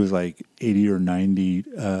think he was like 80 or 90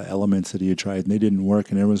 elements that he had tried, and they didn't work.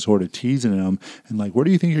 And everyone was sort of teasing him and like, where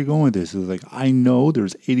do you think you're going with this? It was like, I know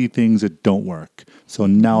there's 80 things that don't work. So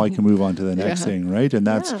now I can move on to the next thing, right? And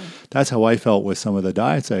that's how I felt with some of the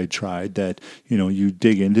diets I had tried, that, you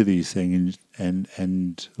dig into these things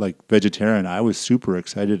and like vegetarian, I was super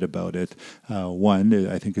excited about it. One,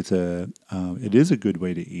 I think it is a good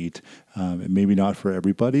way to eat. Maybe not for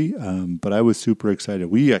everybody, but I was super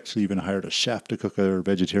excited. We actually even hired a chef to cook our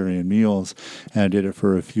vegetarian meals, and I did it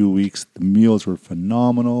for a few weeks. The meals were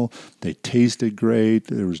phenomenal. They tasted great.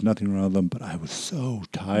 There was nothing wrong with them, but I was so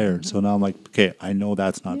tired. So now I'm like, okay, I know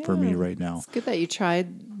that's not for me right now. It's good that you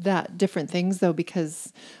tried that different things, though,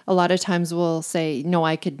 because a lot of times we'll say, no,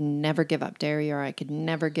 I could never give up dairy, or I could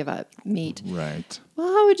never give up meat. Right. Well,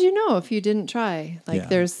 how would you know if you didn't try? Like,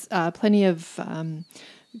 there's plenty of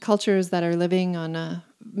cultures that are living on a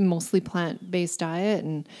mostly plant-based diet,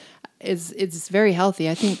 and it's very healthy.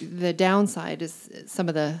 I think the downside is some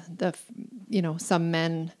of the some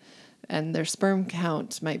men and their sperm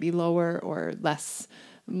count might be lower or less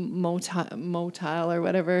motile or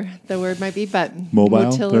whatever the word might be, but mobile.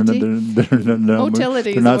 motility.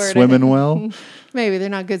 Motility. They're not swimming well. Maybe they're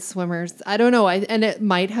not good swimmers. I don't know. And it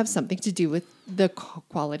might have something to do with the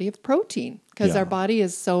quality of protein, because our body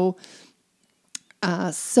is so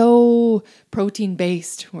protein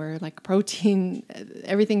based. We're like protein.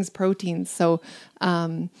 Everything's protein. So.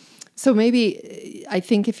 So maybe, I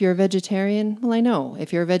think if you're a vegetarian, well, I know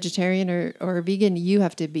if you're a vegetarian or a vegan, you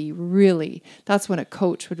have to be that's when a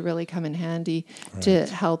coach would really come in handy to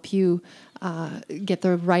help you get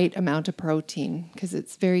the right amount of protein, because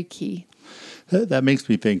it's very key. That makes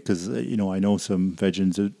me think, because, I know some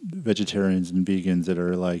vegetarians and vegans that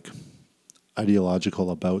are like ideological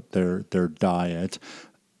about their diet.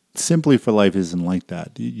 Simply for Life isn't like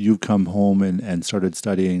that. You've come home and started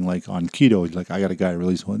studying like on keto. Like, I got a guy who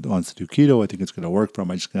really wants to do keto. I think it's going to work for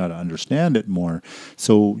him. I just got to understand it more.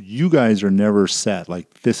 So you guys are never set.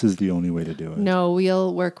 Like, this is the only way to do it. No,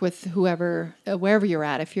 we'll work with whoever, wherever you're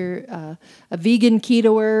at. If you're a vegan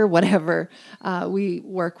ketoer, whatever, we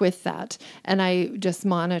work with that. And I just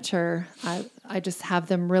monitor. I just have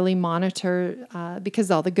them really monitor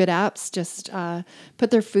because all the good apps just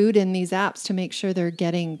put their food in these apps to make sure they're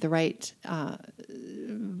getting the right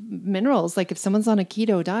minerals. Like, if someone's on a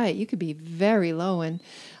keto diet, you could be very low in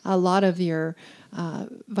a lot of your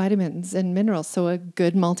vitamins and minerals. So a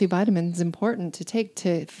good multivitamin is important to take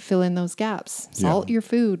to fill in those gaps. Salt your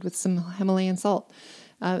food with some Himalayan salt.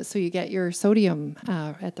 So you get your sodium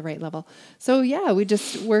at the right level. So we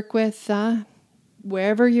just work with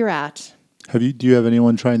wherever you're at. Do you have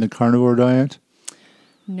anyone trying the carnivore diet?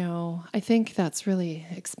 No, I think that's really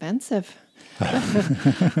expensive.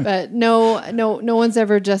 But no one's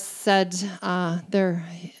ever just said they're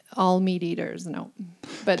all meat eaters. No,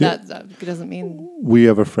 but that doesn't mean. We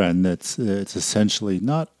have a friend that's it's essentially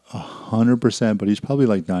not 100%, but he's probably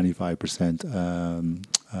like 95%.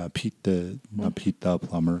 Not Pete the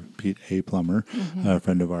plumber, Pete a plumber, a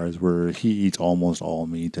friend of ours, where he eats almost all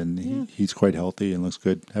meat and he's quite healthy and looks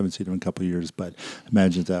good. Haven't seen him in a couple of years, but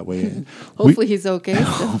imagine it that way. Hopefully he's okay. Still.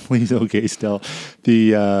 Hopefully he's okay still.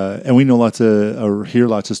 And we know or hear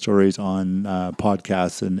lots of stories on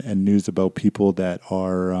podcasts and news about people that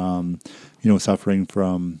are suffering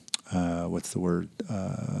from what's the word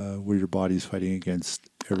where your body's fighting against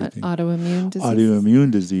everything. Autoimmune disease.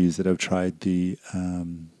 Autoimmune disease that have tried the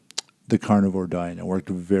carnivore diet and it worked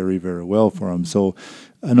very, very well for them. So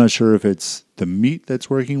I'm not sure if it's the meat that's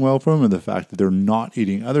working well for them or the fact that they're not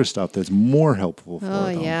eating other stuff that's more helpful for them. Oh,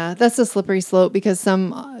 yeah. That's a slippery slope because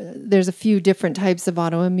there's a few different types of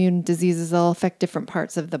autoimmune diseases that'll affect different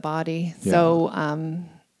parts of the body. Yeah. So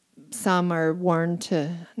some are warned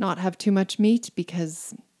to not have too much meat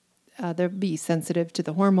because they'll be sensitive to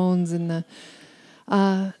the hormones in the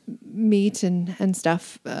meat and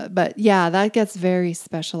stuff. But yeah, that gets very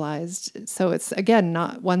specialized. So it's, again,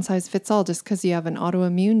 not one size fits all. Just because you have an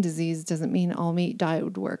autoimmune disease doesn't mean all meat diet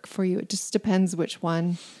would work for you. It just depends which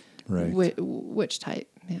one, right? Which type,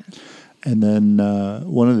 yeah. And then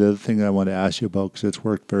one of the other things I want to ask you about, because it's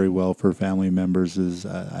worked very well for family members, is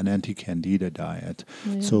an anti-candida diet.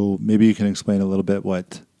 Yeah. So maybe you can explain a little bit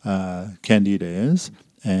what candida is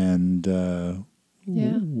and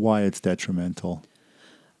why it's detrimental.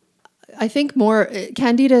 I think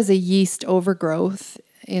candida is a yeast overgrowth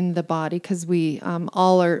in the body because we're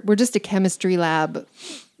just a chemistry lab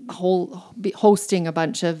hosting a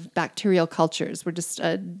bunch of bacterial cultures. We're just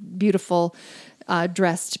a beautiful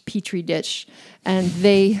dressed petri dish, and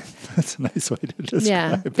that's a nice way to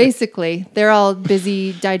describe it. Basically they're all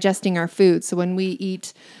busy digesting our food. So when we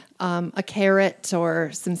eat a carrot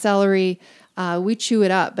or some celery, we chew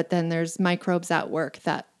it up, but then there's microbes at work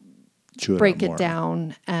that break it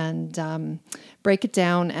down, and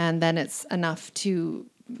then it's enough to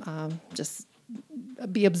just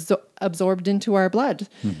be absorbed into our blood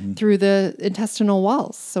through the intestinal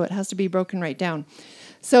walls. So it has to be broken right down.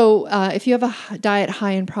 So if you have a diet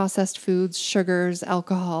high in processed foods, sugars,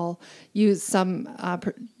 alcohol, use some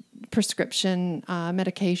prescription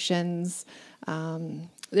medications,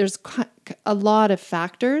 there's a lot of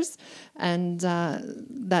factors and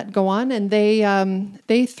that go on, and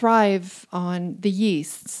they thrive on the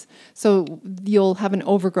yeasts. So you'll have an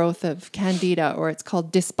overgrowth of candida, or it's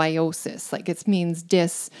called dysbiosis. Like it means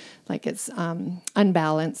like it's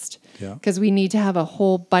unbalanced. Yeah. Because we need to have a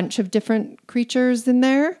whole bunch of different creatures in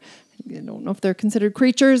there. I don't know if they're considered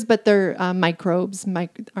creatures, but they're microbes,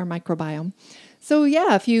 our microbiome. So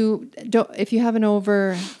yeah, if you have an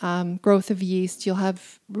overgrowth of yeast, you'll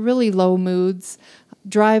have really low moods,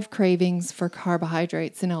 drive cravings for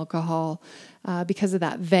carbohydrates and alcohol because of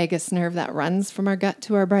that vagus nerve that runs from our gut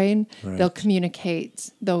to our brain. Right. They'll communicate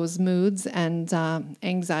those moods and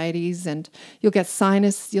anxieties, and you'll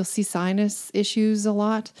see sinus issues a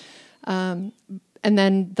lot. And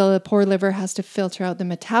then the poor liver has to filter out the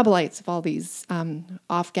metabolites of all these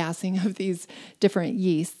off-gassing of these different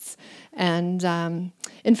yeasts. And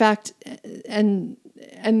in fact, and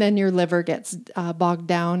then your liver gets bogged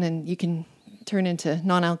down, and you can turn into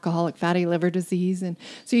non-alcoholic fatty liver disease. And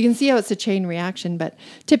so you can see how it's a chain reaction. But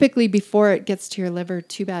typically before it gets to your liver,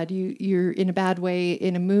 too bad, you're in a bad way,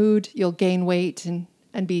 in a mood, you'll gain weight and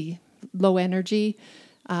be low energy,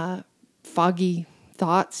 foggy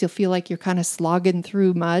thoughts. You'll feel like you're kind of slogging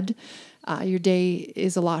through mud. Your day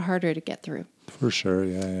is a lot harder to get through. For sure,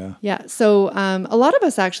 yeah. Yeah, so a lot of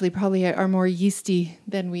us actually probably are more yeasty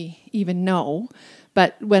than we even know.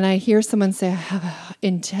 But when I hear someone say, I have an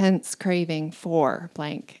intense craving for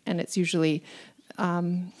blank, and it's usually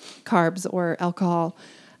carbs or alcohol,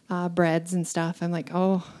 breads and stuff, I'm like,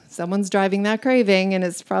 oh, someone's driving that craving, and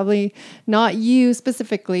it's probably not you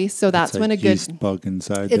specifically. So that's when a good yeast bug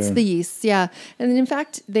inside. It's the yeast, yeah. And in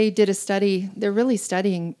fact, they did a study. They're really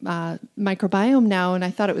studying microbiome now, and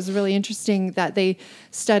I thought it was really interesting that they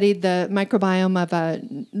studied the microbiome of a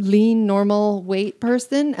lean, normal weight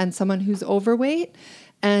person and someone who's overweight.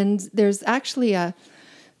 And there's actually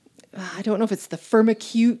I don't know if it's the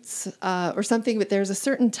firmicutes or something, but there's a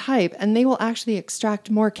certain type, and they will actually extract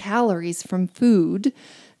more calories from food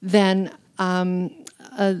than a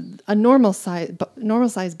normal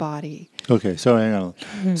size body. Okay, so hang on.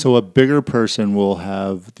 Mm-hmm. So a bigger person will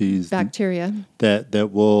have these bacteria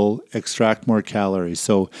that will extract more calories.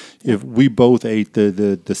 So if we both ate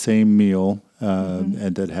the same meal,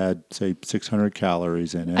 and that had, say, 600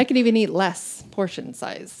 calories in it. I could even eat less portion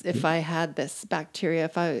size if I had this bacteria.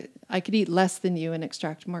 If I could eat less than you and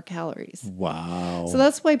extract more calories. Wow. So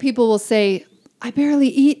that's why people will say, I barely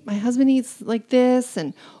eat. My husband eats like this,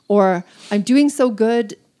 or I'm doing so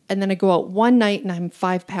good, and then I go out one night and I'm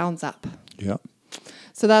 5 pounds up. Yeah.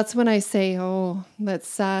 So that's when I say, oh,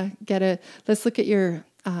 let's look at your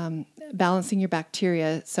balancing your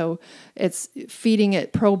bacteria. So it's feeding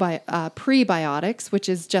it prebiotics, which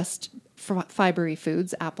is just fibery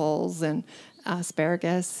foods, apples and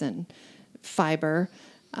asparagus and fiber,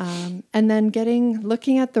 and then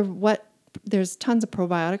looking at there's tons of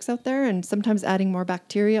probiotics out there, and sometimes adding more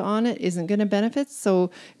bacteria on it isn't going to benefit. So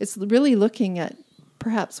it's really looking at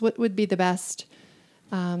perhaps what would be the best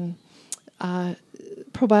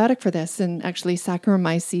probiotic for this. And actually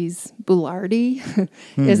Saccharomyces boulardii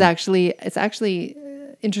it's actually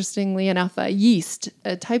interestingly enough a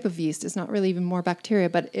type of yeast. It's not really even more bacteria,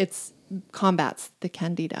 but it's combats the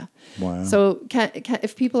candida. Wow. So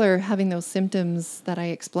if people are having those symptoms that I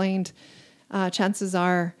explained, chances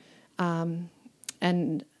are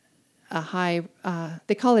and a high,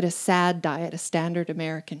 they call it a SAD diet, a standard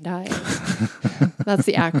American diet. That's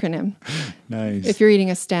the acronym. Nice. If you're eating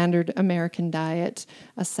a standard American diet,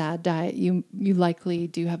 a SAD diet, you likely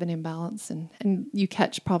do have an imbalance, and you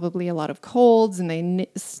catch probably a lot of colds, and they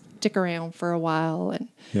stick around for a while. And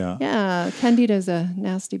yeah, candida is a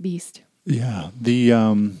nasty beast. Yeah.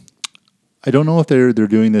 I don't know if they're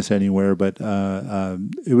doing this anywhere, but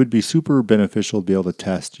it would be super beneficial to be able to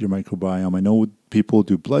test your microbiome. I know people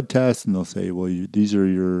do blood tests and they'll say, well, these are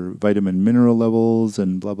your vitamin mineral levels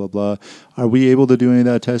and blah, blah, blah. Are we able to do any of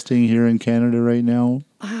that testing here in Canada right now?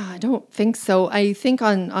 I don't think so. I think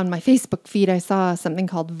on my Facebook feed, I saw something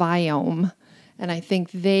called Viome. And I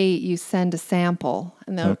think you send a sample,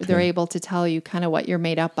 and they're able to tell you kind of what you're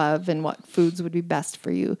made up of and what foods would be best for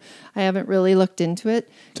you. I haven't really looked into it.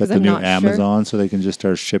 Is that the new Amazon, so they can just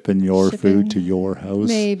start shipping food to your house?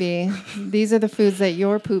 Maybe. These are the foods that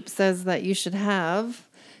your poop says that you should have,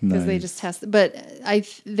 because they just test. But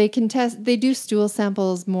they can test. They do stool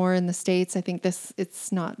samples more in the States. I think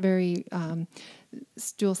it's not very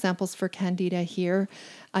stool samples for candida here.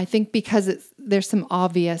 I think because there's some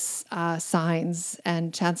obvious signs,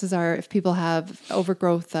 and chances are if people have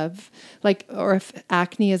overgrowth or if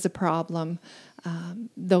acne is a problem,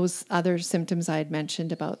 those other symptoms I had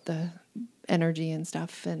mentioned about the energy and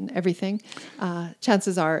stuff and everything,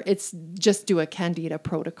 chances are it's just do a candida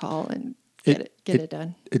protocol and get it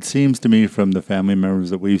done. It seems to me from the family members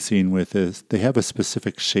that we've seen with this, they have a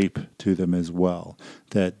specific shape to them as well.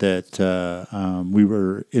 We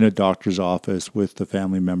were in a doctor's office with the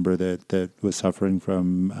family member that was suffering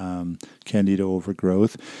from candida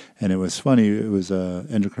overgrowth, and it was funny. It was an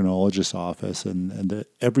endocrinologist's office, and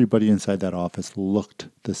everybody inside that office looked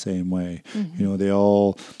the same way. Mm-hmm. You know, they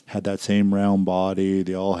all had that same round body.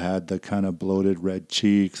 They all had the kind of bloated red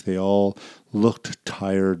cheeks. They all looked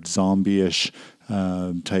tired, zombie-ish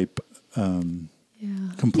type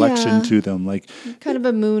complexion to them, like kind of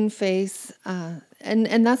a moon face.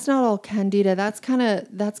 And that's not all candida.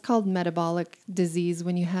 That's called metabolic disease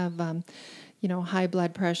when you have high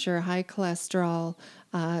blood pressure, high cholesterol,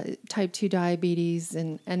 type 2 diabetes,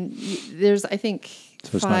 and there's I think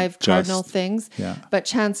so 5 cardinal things. Yeah. But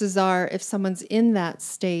chances are if someone's in that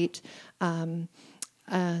state, and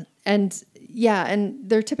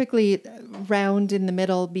they're typically round in the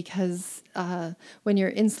middle because when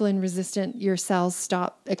you're insulin resistant, your cells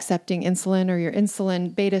stop accepting insulin, or your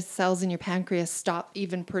insulin beta cells in your pancreas stop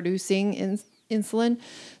even producing insulin.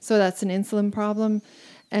 So that's an insulin problem.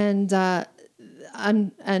 And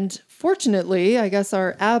fortunately, I guess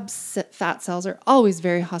our fat cells are always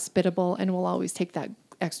very hospitable and will always take that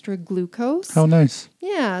extra glucose. How nice.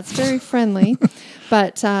 Yeah, it's very friendly.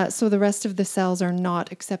 But so the rest of the cells are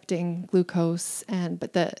not accepting glucose,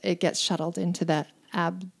 but it gets shuttled into the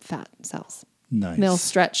ab fat cells. Nice. And they'll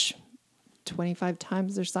stretch 25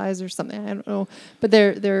 times their size or something. I don't know. But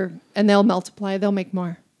they'll multiply. They'll make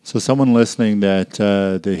more. So someone listening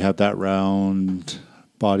that they have that round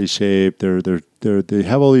body shape, they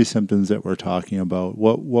have all these symptoms that we're talking about.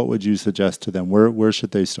 What would you suggest to them? Where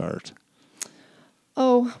should they start?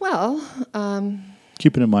 Oh, well,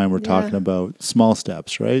 keeping in mind we're talking about small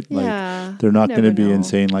steps, right? Like they're not going to be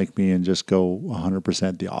insane like me and just go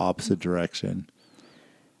 100% the opposite direction.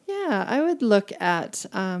 Yeah, I would look at,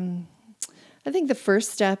 I think the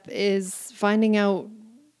first step is finding out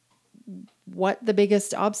what the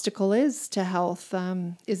biggest obstacle is to health.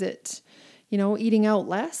 Is it, eating out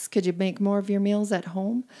less? Could you make more of your meals at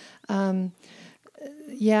home? I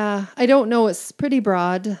don't know. It's pretty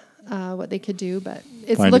broad. what they could do, but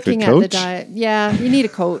it's Find a good looking at the coach? diet. Yeah, you need a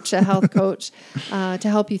coach, a health coach, to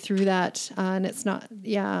help you through that. And it's not,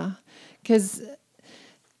 because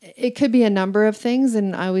it could be a number of things.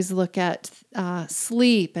 And I always look at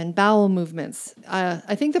sleep and bowel movements.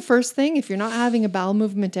 I think the first thing, if you're not having a bowel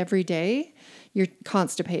movement every day, you're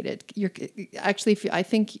constipated. You're actually, I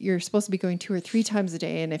think you're supposed to be going 2 or 3 times a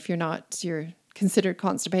day. And if you're not, you're considered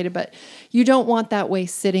constipated, but you don't want that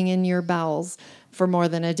waste sitting in your bowels for more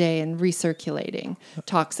than a day and recirculating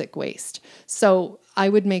toxic waste. So I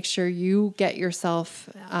would make sure you get yourself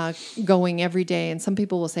going every day. And some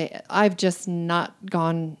people will say, I've just not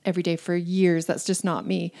gone every day for years. That's just not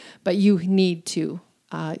me. But you need to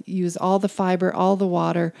use all the fiber, all the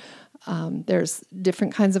water. There's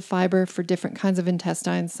different kinds of fiber for different kinds of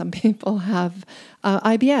intestines. Some people have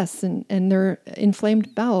IBS and they're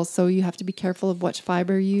inflamed bowels, so you have to be careful of which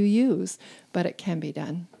fiber you use, but it can be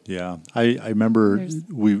done. Yeah, I remember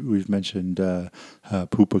we've mentioned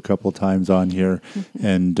poop a couple times on here,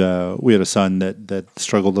 and we had a son that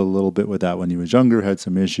struggled a little bit with that when he was younger, had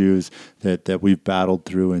some issues that we've battled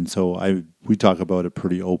through, and so we talk about it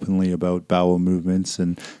pretty openly about bowel movements,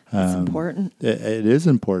 and It's important. It is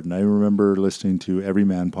important. I remember listening to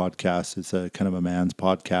Everyman podcast. It's a kind of a man's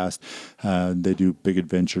podcast. They do big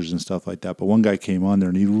adventures and stuff like that. But one guy came on there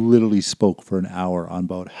and he literally spoke for an hour on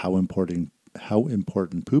about how important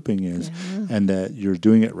pooping is, and that you're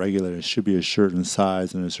doing it regularly. It should be a certain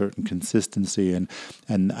size and a certain consistency.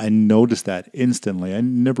 And I noticed that instantly. I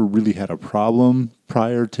never really had a problem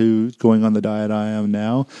prior to going on the diet I am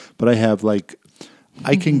now, but I have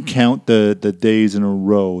I can count the days in a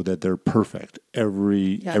row that they're perfect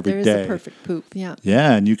every day. There is a perfect poop. Yeah.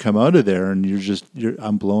 Yeah, and you come out of there and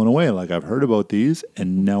I'm blown away. Like, I've heard about these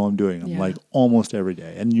and now I'm doing them like almost every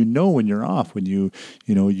day. And when you're off, when you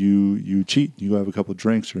cheat, you have a couple of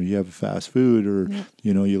drinks or you have a fast food or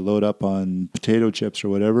you load up on potato chips or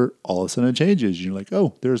whatever, all of a sudden it changes. You're like,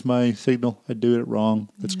 oh, there's my signal. I did it wrong.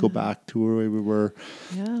 Let's go back to where we were.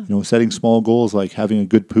 Yeah. Setting small goals like having a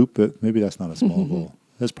good poop, but maybe that's not a small goal.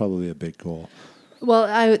 That's probably a big goal.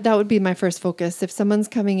 Well, that would be my first focus. If someone's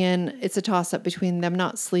coming in, it's a toss-up between them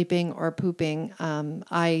not sleeping or pooping.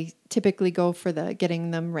 I typically go for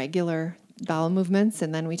getting them regular bowel movements,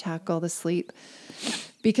 and then we tackle the sleep.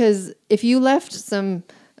 Because if you left a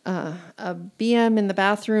BM in the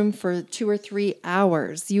bathroom for 2 or 3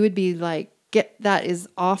 hours, you would be like, that is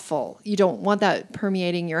awful. You don't want that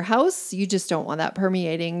permeating your house. You just don't want that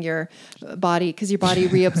permeating your body because your body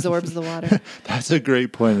reabsorbs the water. That's a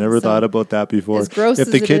great point. I never thought about that before. As gross if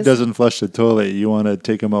as the it kid is, doesn't flush the toilet, you want to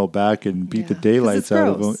take them out back and beat the daylights out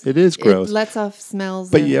of them. It is gross. It lets off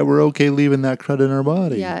smells. But we're okay leaving that crud in our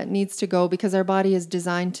body. Yeah, it needs to go because our body is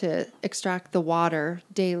designed to extract the water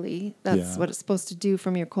daily. That's what it's supposed to do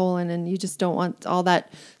from your colon. And you just don't want all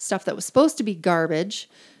that stuff that was supposed to be garbage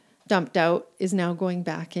dumped out is now going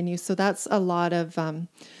back in you. So that's a lot of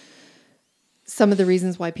some of the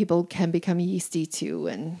reasons why people can become yeasty too,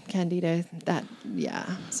 and candida.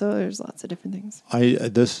 So there's lots of different things.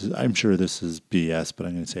 I'm sure this is BS, but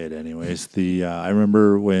I'm going to say it anyways. I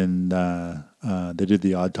remember when they did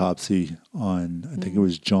the autopsy on, I think it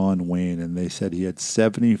was John Wayne, and they said he had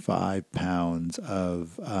 75 pounds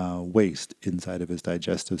of waste inside of his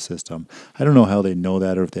digestive system. I don't know how they know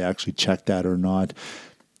that or if they actually checked that or not.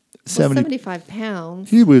 75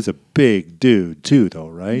 pounds. He was a big dude too, though,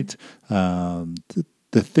 right? To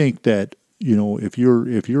think that if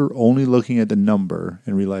you're only looking at the number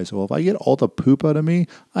and realize, well, if I get all the poop out of me,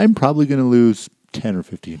 I'm probably going to lose 10 or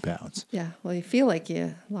 15 pounds. Yeah, well, you feel like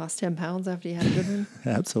you lost 10 pounds after you had a good one.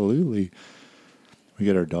 Absolutely. We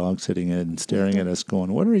get our dog sitting in and staring at us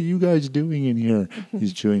going, what are you guys doing in here?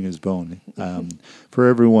 He's chewing his bone. For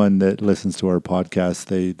everyone that listens to our podcast,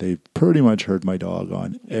 they pretty much heard my dog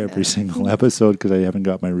on every single episode because I haven't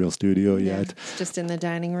got my real studio yet. It's just in the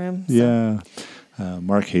dining room. So. Yeah.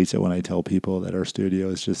 Mark hates it when I tell people that our studio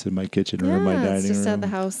is just in my kitchen or in my dining room. It's just at the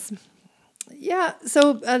house. Yeah,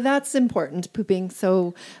 so that's important, pooping.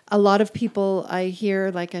 So a lot of people I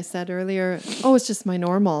hear, like I said earlier, it's just my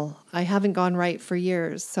normal. I haven't gone right for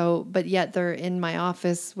years. But yet they're in my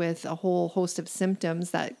office with a whole host of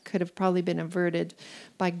symptoms that could have probably been averted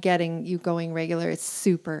by getting you going regular. It's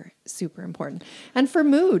super, super important. And for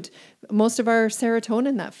mood, most of our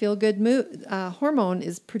serotonin, that feel-good mood hormone,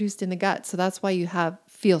 is produced in the gut. So that's why you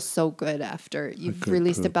feel so good after you've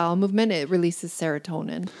released a bowel movement. It releases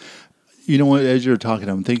serotonin. You know what, as you're talking,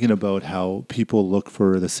 I'm thinking about how people look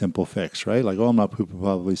for the simple fix, right? Like, I'm not pooping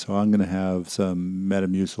probably, so I'm going to have some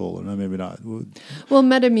Metamucil, or maybe not. Well,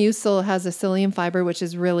 Metamucil has a psyllium fiber, which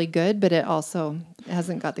is really good, but it also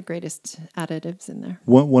hasn't got the greatest additives in there.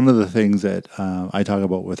 One of the things that I talk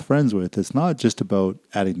about with friends with, it's not just about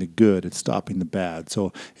adding the good, it's stopping the bad.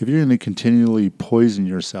 So if you're going to continually poison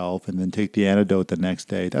yourself and then take the antidote the next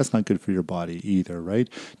day, that's not good for your body either, right?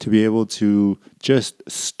 To be able to just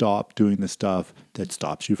stop doing the stuff that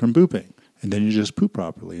stops you from pooping. And then you just poop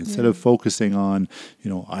properly instead of focusing on,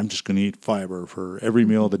 I'm just going to eat fiber for every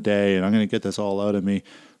meal of the day and I'm going to get this all out of me.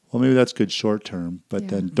 Well, maybe that's good short term, but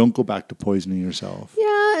then don't go back to poisoning yourself.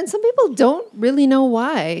 Yeah, and some people don't really know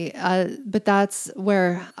why, but that's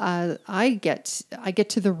where I get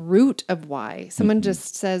to the root of why. Someone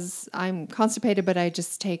just says, I'm constipated, but I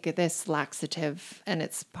just take this laxative, and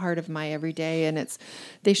it's part of my everyday, and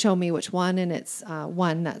they show me which one, and it's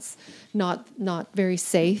one that's not very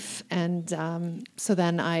safe, and so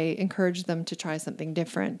then I encourage them to try something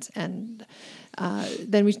different, and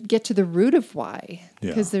then we get to the root of why,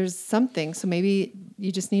 because there's something. So maybe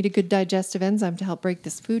you just need a good digestive enzyme to help break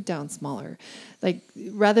this food down smaller. Like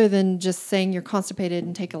rather than just saying you're constipated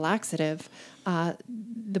and take a laxative,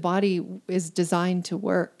 the body is designed to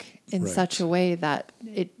work in such a way that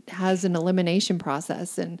it has an elimination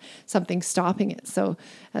process and something stopping it. So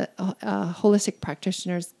holistic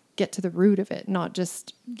practitioners get to the root of it, not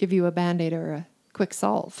just give you a Band-Aid or a quick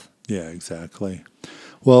solve. Yeah, exactly.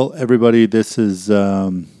 Well, everybody, this has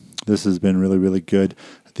been really, really good.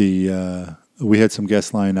 We had some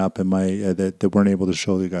guests line up, and that weren't able to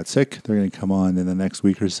show. They got sick. They're going to come on in the next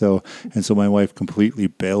week or so, and so my wife completely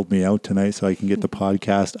bailed me out tonight, so I can get the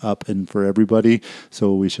podcast up and for everybody.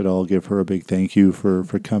 So we should all give her a big thank you for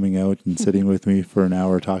coming out and sitting with me for an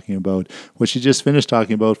hour talking about what she just finished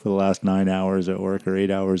talking about for the last 9 hours at work or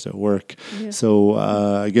 8 hours at work. Yeah. So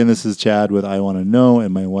again, this is Chad with I Want to Know,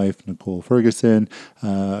 and my wife Nicole Ferguson.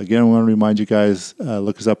 Again, I want to remind you guys,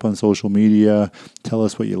 look us up on social media. Tell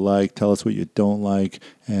us what you like. Tell us what you don't like.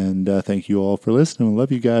 And thank you all for listening. We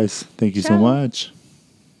love you guys. Thank you so much.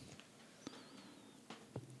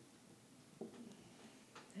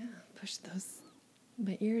 Yeah, push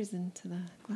my ears into the glass.